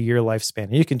average 80-year lifespan.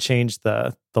 And you can change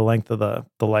the length of the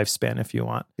lifespan if you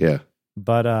want. Yeah.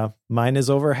 But mine is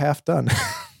over half done.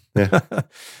 Yeah.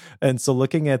 And so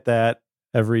looking at that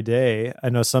every day, I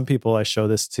know some people I show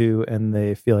this to and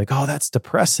they feel like, oh, that's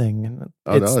depressing. And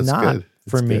it's not good.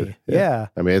 For me. Good. Yeah.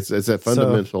 I mean, it's a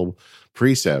fundamental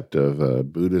precept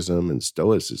of Buddhism and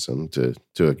Stoicism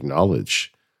to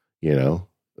acknowledge, none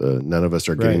of us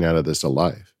are getting out of this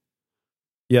alive.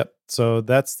 Yep. So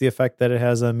that's the effect that it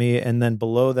has on me. And then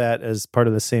below that, as part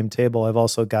of the same table, I've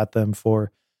also got them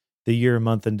for the year,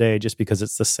 month, and day, just because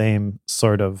it's the same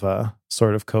sort of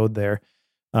code there.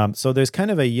 So there's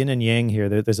kind of a yin and yang here.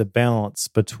 There's a balance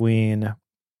between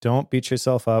don't beat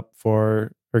yourself up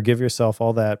or give yourself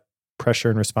all that pressure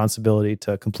and responsibility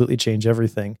to completely change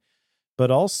everything, but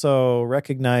also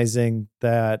recognizing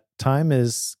that time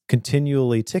is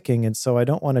continually ticking. And so I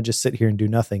don't want to just sit here and do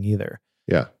nothing either.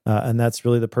 Yeah. And that's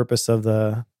really the purpose of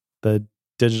the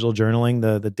digital journaling,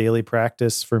 the daily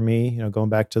practice for me, going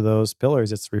back to those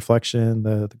pillars. It's reflection,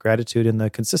 the gratitude, and the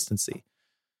consistency.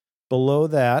 Below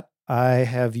that, I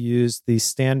have used the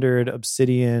standard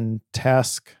Obsidian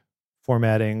task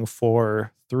formatting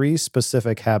for 3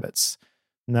 specific habits.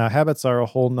 Now, habits are a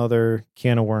whole nother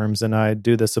can of worms, and I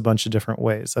do this a bunch of different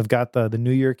ways. I've got the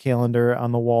New Year calendar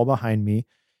on the wall behind me,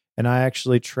 and I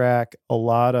actually track a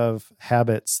lot of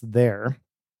habits there.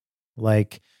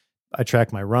 Like, I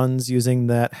track my runs using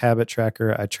that habit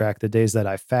tracker. I track the days that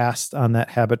I fast on that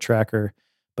habit tracker,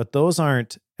 but those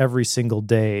aren't every single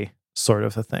day sort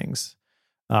of things.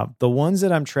 The ones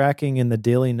that I'm tracking in the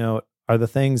daily note are the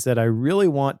things that I really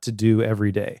want to do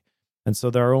every day. And so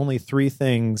there are only 3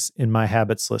 things in my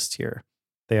habits list here.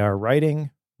 They are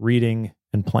writing, reading,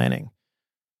 and planning.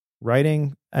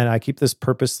 Writing, and I keep this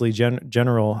purposely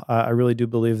general. I really do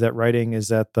believe that writing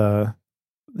is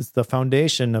it's the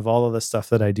foundation of all of the stuff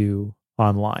that I do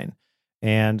online.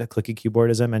 And a clicky keyboard,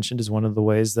 as I mentioned, is one of the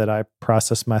ways that I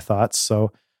process my thoughts.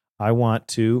 So I want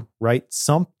to write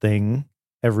something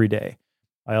every day.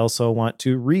 I also want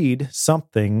to read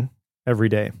something every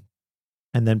day.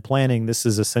 And then planning, this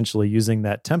is essentially using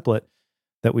that template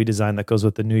that we designed that goes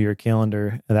with the New Year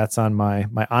calendar. And that's on my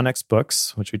Onyx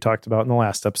books, which we talked about in the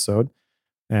last episode.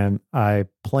 And I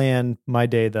plan my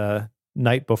day the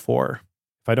night before.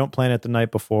 If I don't plan it the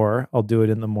night before, I'll do it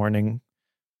in the morning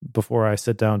before I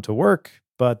sit down to work.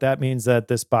 But that means that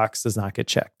this box does not get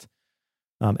checked.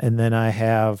 And then I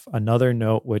have another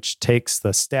note which takes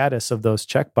the status of those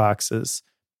check boxes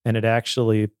and it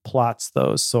actually plots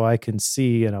those. So I can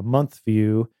see in a month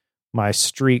view my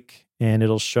streak, and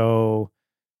it'll show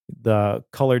the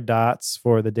colored dots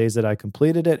for the days that I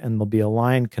completed it, and there'll be a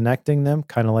line connecting them,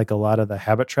 kind of like a lot of the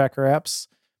habit tracker apps.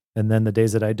 And then the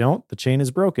days that I don't, the chain is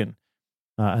broken.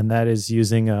 And that is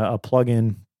using a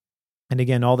plugin. And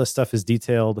again, all this stuff is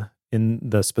detailed in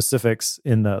the specifics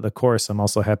in the course. I'm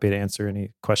also happy to answer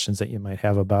any questions that you might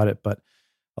have about it. But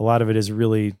a lot of it is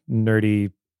really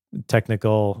nerdy,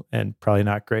 technical, and probably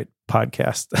not great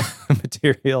podcast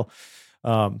material.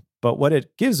 But what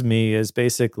it gives me is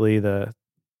basically the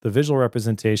visual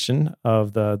representation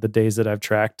of the days that I've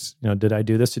tracked. Did I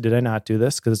do this or did I not do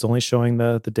this? Because it's only showing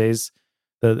the days.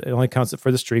 It only counts it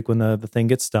for the streak when the thing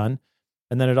gets done.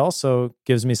 And then it also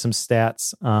gives me some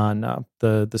stats on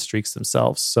the streaks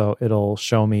themselves. So it'll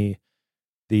show me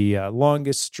the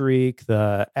longest streak,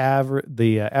 the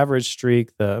average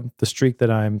streak, the streak that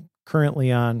I'm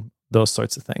currently on, those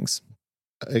sorts of things.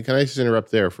 Can I just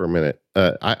interrupt there for a minute?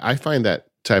 I find that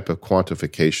type of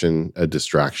quantification a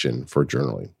distraction for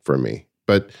journaling for me.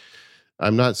 But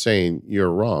I'm not saying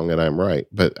you're wrong and I'm right,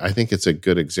 but I think it's a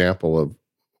good example of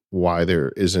why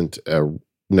there isn't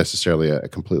necessarily a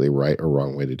completely right or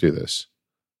wrong way to do this.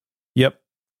 Yep,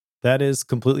 that is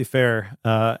completely fair.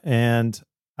 And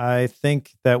I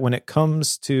think that when it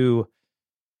comes to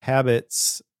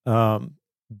habits,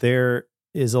 there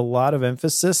is a lot of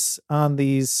emphasis on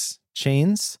these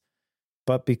chains.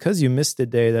 But because you missed a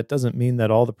day, that doesn't mean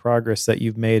that all the progress that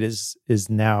you've made is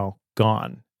now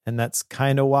gone. And that's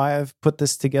kind of why I've put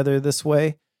this together this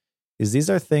way, is these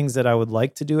are things that I would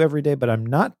like to do every day, but I'm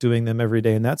not doing them every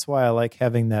day. And that's why I like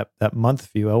having that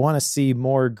month view. I want to see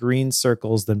more green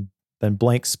circles than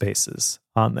blank spaces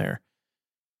on there.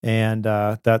 And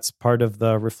that's part of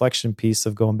the reflection piece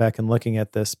of going back and looking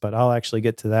at this, but I'll actually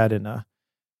get to that in a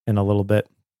little bit.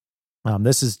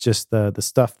 This is just the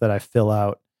stuff that I fill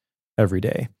out every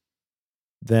day.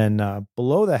 Then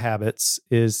below the habits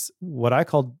is what I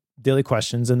call daily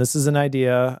questions. And this is an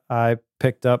idea I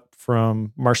picked up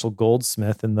from Marshall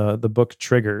Goldsmith in the book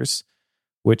Triggers,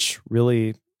 which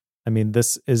really,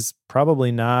 this is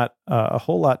probably not a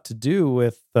whole lot to do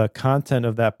with the content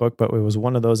of that book, but it was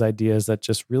one of those ideas that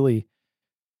just really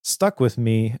stuck with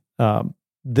me.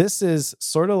 This is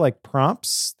sort of like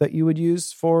prompts that you would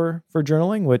use for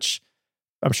journaling, which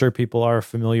I'm sure people are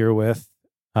familiar with.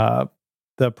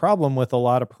 The problem with a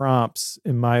lot of prompts,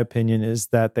 in my opinion, is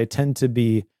that they tend to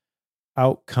be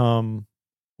outcome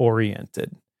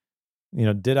oriented.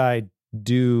 Did I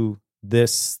do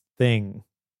this thing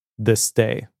this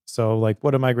day? So like,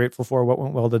 what am I grateful for? What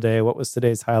went well today? What was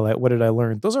today's highlight? What did I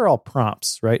learn? Those are all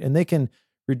prompts, right? And they can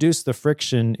reduce the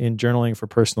friction in journaling for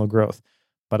personal growth.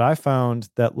 But I found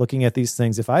that looking at these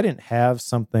things, if I didn't have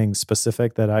something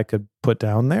specific that I could put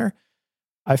down there,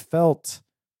 I felt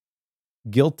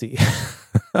guilty.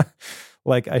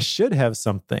 Like I should have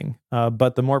something.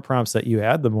 But the more prompts that you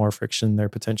add, the more friction there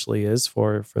potentially is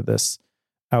for this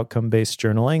outcome-based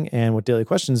journaling. And what daily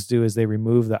questions do is they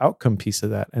remove the outcome piece of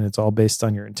that, and it's all based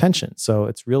on your intention. So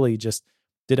it's really just,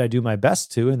 did I do my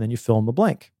best to? And then you fill in the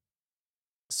blank.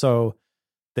 So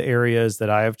the areas that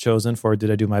I have chosen for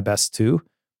did I do my best to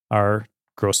are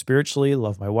grow spiritually,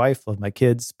 love my wife, love my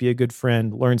kids, be a good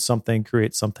friend, learn something,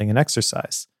 create something, and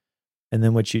exercise. And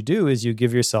then what you do is you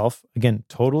give yourself, again,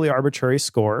 totally arbitrary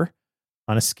score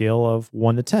on a scale of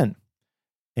 1 to 10.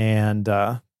 And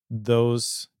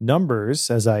those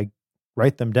numbers, as I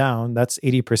write them down, that's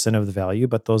 80% of the value,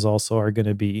 but those also are going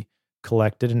to be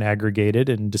collected and aggregated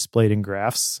and displayed in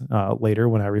graphs later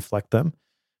when I reflect them.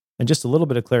 And just a little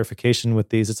bit of clarification with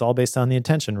these, it's all based on the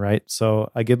intention, right? So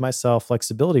I give myself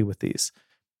flexibility with these.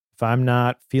 If I'm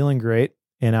not feeling great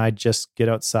and I just get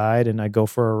outside and I go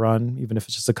for a run, even if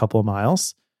it's just a couple of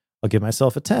miles, I'll give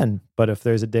myself a 10. But if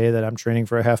there's a day that I'm training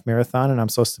for a half marathon and I'm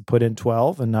supposed to put in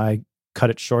 12 and I cut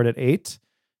it short at 8,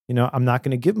 I'm not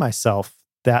going to give myself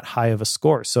that high of a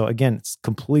score. So again, it's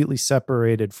completely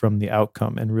separated from the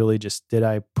outcome, and really just, did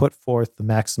I put forth the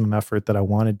maximum effort that I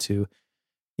wanted to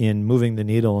in moving the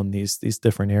needle in these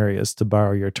different areas, to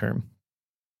borrow your term.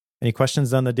 Any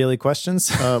questions on the daily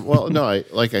questions? Well, no,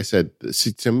 like I said,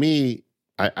 see, to me,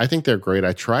 I think they're great.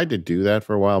 I tried to do that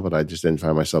for a while, but I just didn't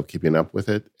find myself keeping up with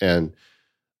it. And,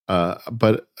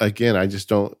 but again, I just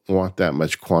don't want that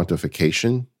much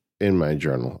quantification in my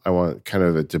journal. I want kind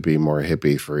of it to be more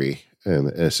hippie free in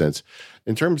a sense.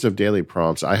 In terms of daily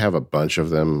prompts, I have a bunch of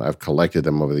them. I've collected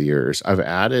them over the years. I've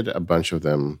added a bunch of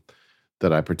them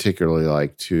that I particularly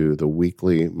like to the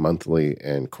weekly, monthly,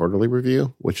 and quarterly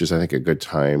review, which is, I think, a good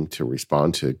time to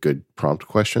respond to good prompt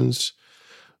questions.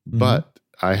 Mm-hmm. But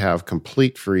I have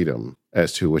complete freedom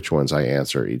as to which ones I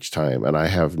answer each time. And I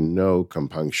have no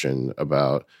compunction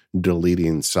about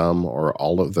deleting some or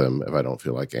all of them if I don't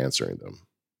feel like answering them.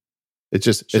 It's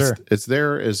just, sure. It's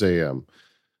there as a,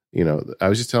 I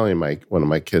was just telling one of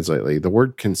my kids lately, the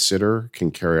word consider can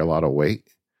carry a lot of weight.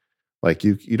 Like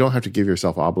you don't have to give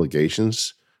yourself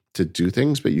obligations to do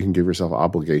things, but you can give yourself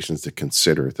obligations to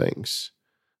consider things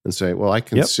and say, well, I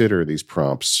consider these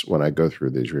prompts when I go through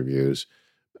these reviews.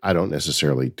 I don't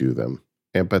necessarily do them.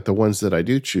 But the ones that I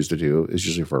do choose to do is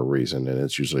usually for a reason, and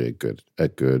it's usually a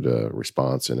good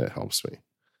response, and it helps me.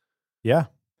 Yeah,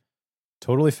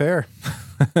 totally fair.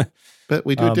 But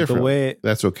we do it differently.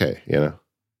 That's okay,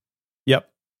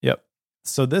 Yep.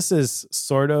 So this is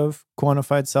sort of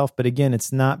quantified self, but again,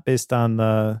 it's not based on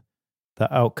the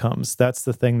outcomes. That's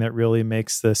the thing that really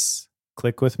makes this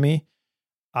click with me.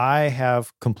 I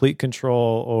have complete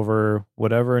control over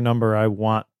whatever number I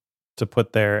want to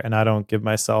put there, and I don't give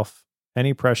myself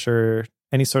any pressure,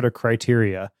 any sort of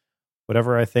criteria.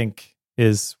 Whatever I think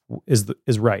is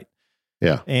right.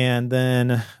 Yeah. And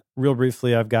then real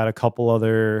briefly, I've got a couple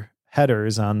other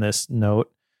headers on this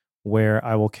note where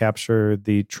I will capture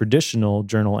the traditional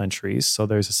journal entries. So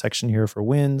there's a section here for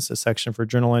wins, a section for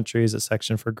journal entries, a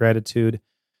section for gratitude.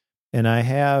 And I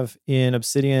have in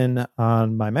Obsidian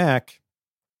on my Mac,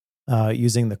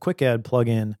 using the Quick Add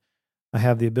plugin, I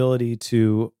have the ability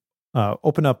to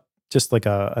open up just like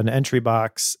an entry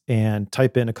box and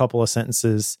type in a couple of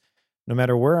sentences. No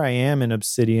matter where I am in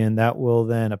Obsidian, that will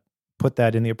then put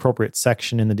that in the appropriate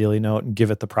section in the daily note and give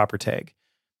it the proper tag.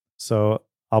 So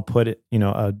I'll put it,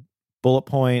 a bullet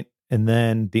point and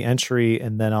then the entry,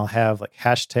 and then I'll have like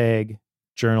hashtag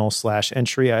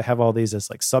journal/entry. I have all these as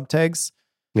like subtags.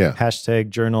 Yeah. Hashtag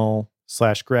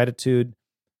journal/gratitude,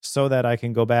 so that I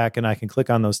can go back and I can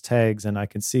click on those tags and I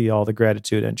can see all the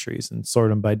gratitude entries and sort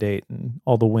them by date, and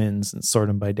all the wins and sort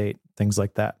them by date, things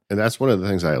like that. And that's one of the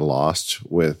things I lost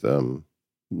with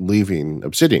leaving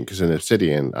Obsidian, because in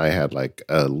Obsidian, I had like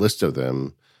a list of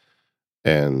them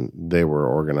and they were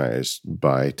organized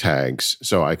by tags.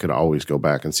 So I could always go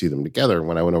back and see them together. And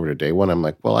when I went over to Day One, I'm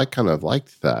like, well, I kind of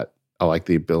liked that. I like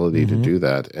the ability to do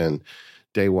that. And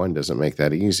Day One doesn't make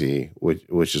that easy,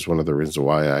 which is one of the reasons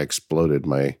why I exploded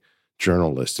my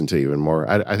journal list into even more.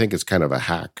 I think it's kind of a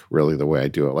hack, really, the way I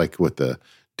do it. Like with the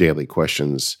daily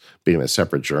questions being a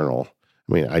separate journal.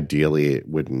 I mean, ideally it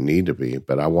wouldn't need to be,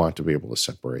 but I want to be able to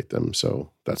separate them.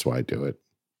 So that's why I do it.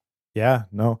 Yeah,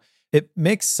 no, it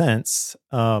makes sense.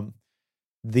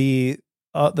 The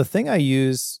thing I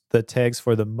use the tags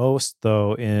for the most,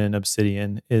 though, in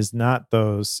Obsidian is not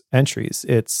those entries.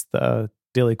 It's the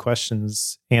daily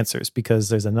questions answers, because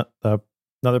there's another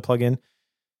plugin,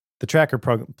 the tracker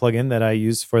plugin that I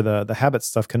use for the habit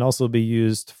stuff, can also be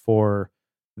used for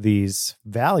these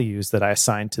values that I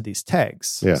assign to these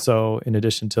tags. Yeah. So in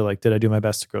addition to like, did I do my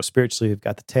best to grow spiritually? I've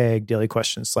got the tag daily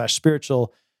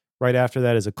questions/spiritual. Right after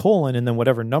that is a colon. And then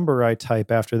whatever number I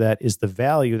type after that is the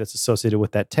value that's associated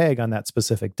with that tag on that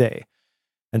specific day.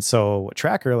 And so what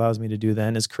Tracker allows me to do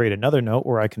then is create another note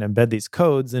where I can embed these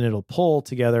codes, and it'll pull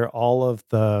together all of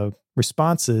the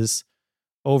responses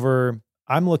over,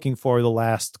 I'm looking for the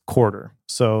last quarter.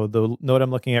 So the note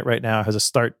I'm looking at right now has a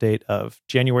start date of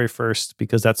January 1st,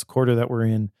 because that's the quarter that we're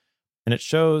in. And it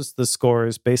shows the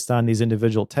scores based on these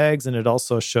individual tags. And it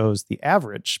also shows the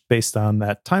average based on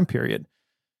that time period.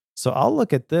 So I'll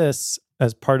look at this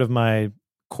as part of my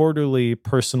quarterly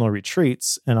personal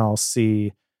retreats, and I'll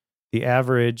see the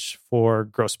average for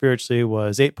Grow Spiritually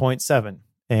was 8.7,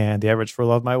 and the average for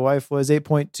Love My Wife was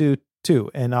 8.22.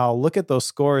 And I'll look at those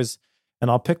scores and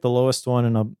I'll pick the lowest one,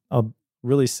 and I'll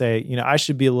really say, I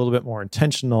should be a little bit more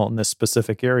intentional in this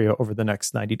specific area over the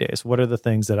next 90 days. What are the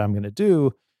things that I'm going to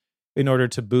do in order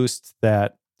to boost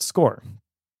that score?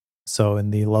 So in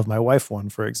the Love My Wife one,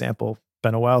 for example,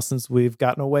 been a while since we've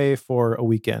gotten away for a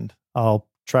weekend. I'll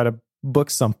try to book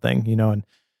something, and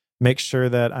make sure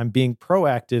that I'm being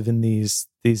proactive in these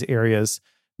areas,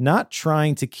 not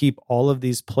trying to keep all of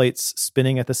these plates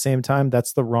spinning at the same time.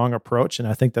 That's the wrong approach. And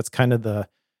I think that's kind of the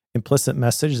implicit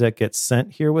message that gets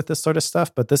sent here with this sort of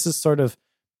stuff. But this is sort of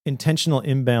intentional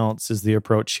imbalance is the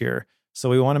approach here. So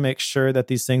we want to make sure that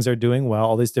these things are doing well,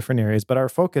 all these different areas, but our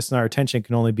focus and our attention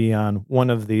can only be on one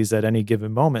of these at any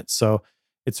given moment. So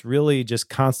it's really just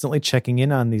constantly checking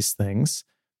in on these things.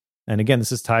 And again,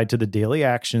 this is tied to the daily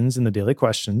actions and the daily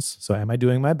questions. So am I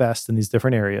doing my best in these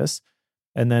different areas?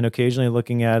 And then occasionally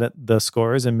looking at the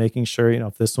scores and making sure,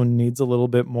 if this one needs a little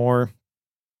bit more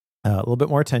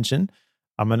attention,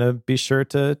 I'm going to be sure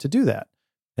to do that.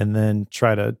 And then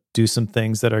try to do some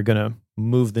things that are going to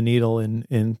move the needle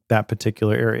in that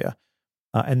particular area.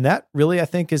 And that really, I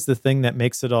think, is the thing that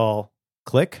makes it all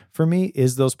click for me,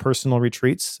 is those personal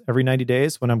retreats every 90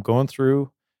 days when I'm going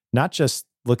through, not just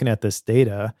looking at this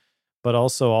data, but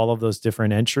also all of those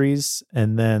different entries,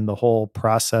 and then the whole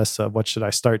process of what should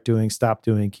I start doing, stop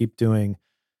doing, keep doing.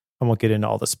 I won't get into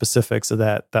all the specifics of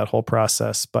that whole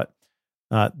process, but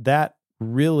that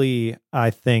really,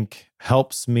 I think,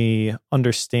 helps me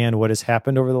understand what has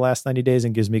happened over the last 90 days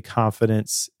and gives me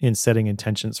confidence in setting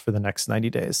intentions for the next 90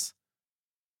 days.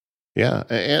 Yeah.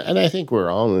 And I think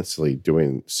we're honestly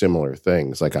doing similar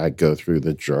things. Like I go through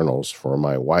the journals for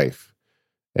my wife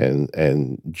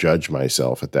and judge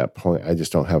myself at that point. I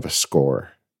just don't have a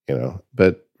score,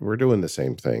 but we're doing the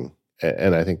same thing.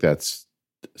 And I think that's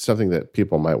something that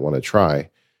people might want to try,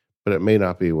 but it may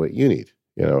not be what you need.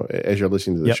 As you're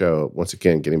listening to the show, once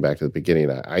again, getting back to the beginning,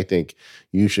 I think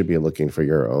you should be looking for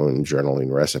your own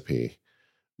journaling recipe.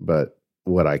 But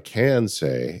what I can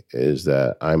say is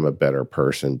that I'm a better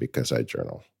person because I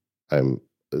journal.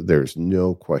 There's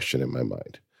no question in my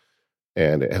mind.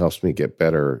 And it helps me get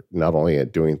better, not only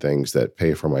at doing things that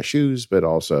pay for my shoes, but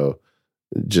also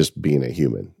just being a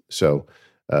human. So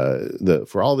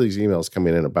for all these emails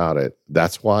coming in about it,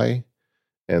 that's why.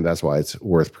 And that's why it's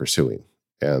worth pursuing.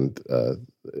 And,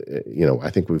 I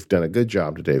think we've done a good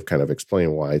job today of kind of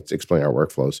explaining our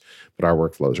workflows, but our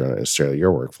workflows are not necessarily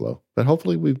your workflow. But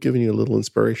hopefully we've given you a little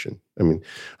inspiration. I mean,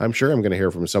 I'm sure I'm going to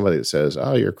hear from somebody that says,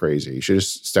 oh, you're crazy. You should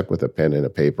just stuck with a pen and a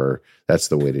paper. That's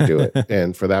the way to do it.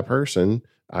 And for that person,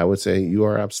 I would say you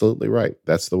are absolutely right.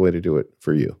 That's the way to do it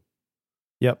for you.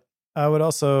 Yep. I would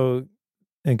also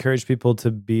encourage people to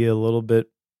be a little bit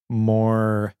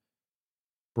more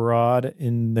broad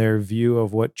in their view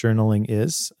of what journaling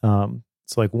is.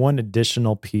 It's like one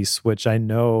additional piece, which I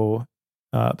know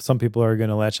some people are going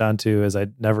to latch onto as I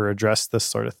never address this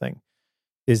sort of thing,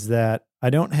 is that I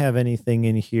don't have anything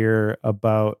in here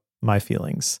about my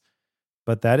feelings.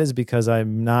 But that is because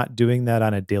I'm not doing that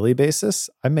on a daily basis.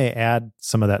 I may add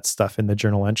some of that stuff in the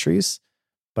journal entries,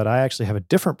 but I actually have a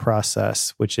different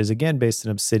process, which is again based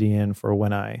in Obsidian for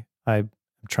when I'm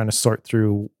trying to sort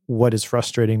through what is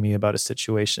frustrating me about a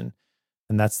situation.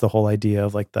 And that's the whole idea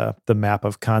of like the map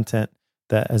of content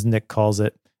that, as Nick calls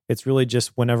it, it's really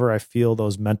just whenever I feel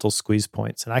those mental squeeze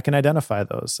points, and I can identify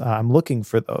those. I'm looking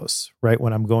for those, right?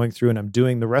 When I'm going through and I'm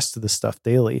doing the rest of the stuff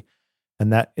daily.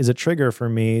 And that is a trigger for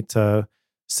me to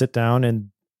sit down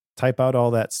and type out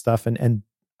all that stuff. And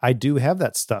I do have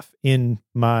that stuff in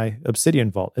my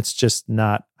Obsidian vault. It's just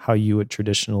not how you would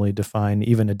traditionally define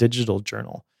even a digital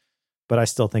journal. But I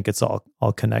still think it's all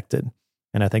connected.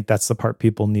 And I think that's the part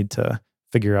people need to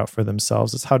figure out for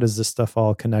themselves, is how does this stuff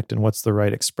all connect and what's the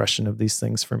right expression of these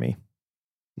things for me?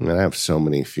 I have so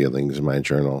many feelings in my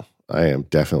journal. I am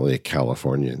definitely a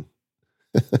Californian.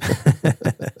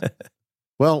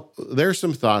 Well, there's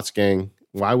some thoughts, gang.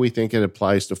 Why we think it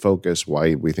applies to focus,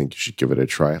 why we think you should give it a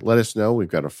try. Let us know. We've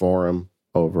got a forum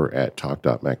over at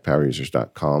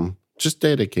talk.macpowerusers.com just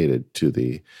dedicated to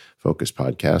the Focus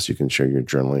podcast. You can share your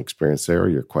journaling experience there or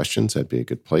your questions. That'd be a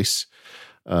good place.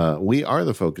 We are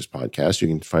the Focus Podcast. You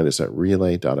can find us at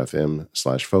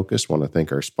relay.fm/focus. Want to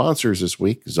thank our sponsors this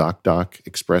week, ZocDoc,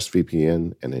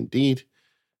 ExpressVPN, and Indeed.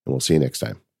 And we'll see you next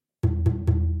time.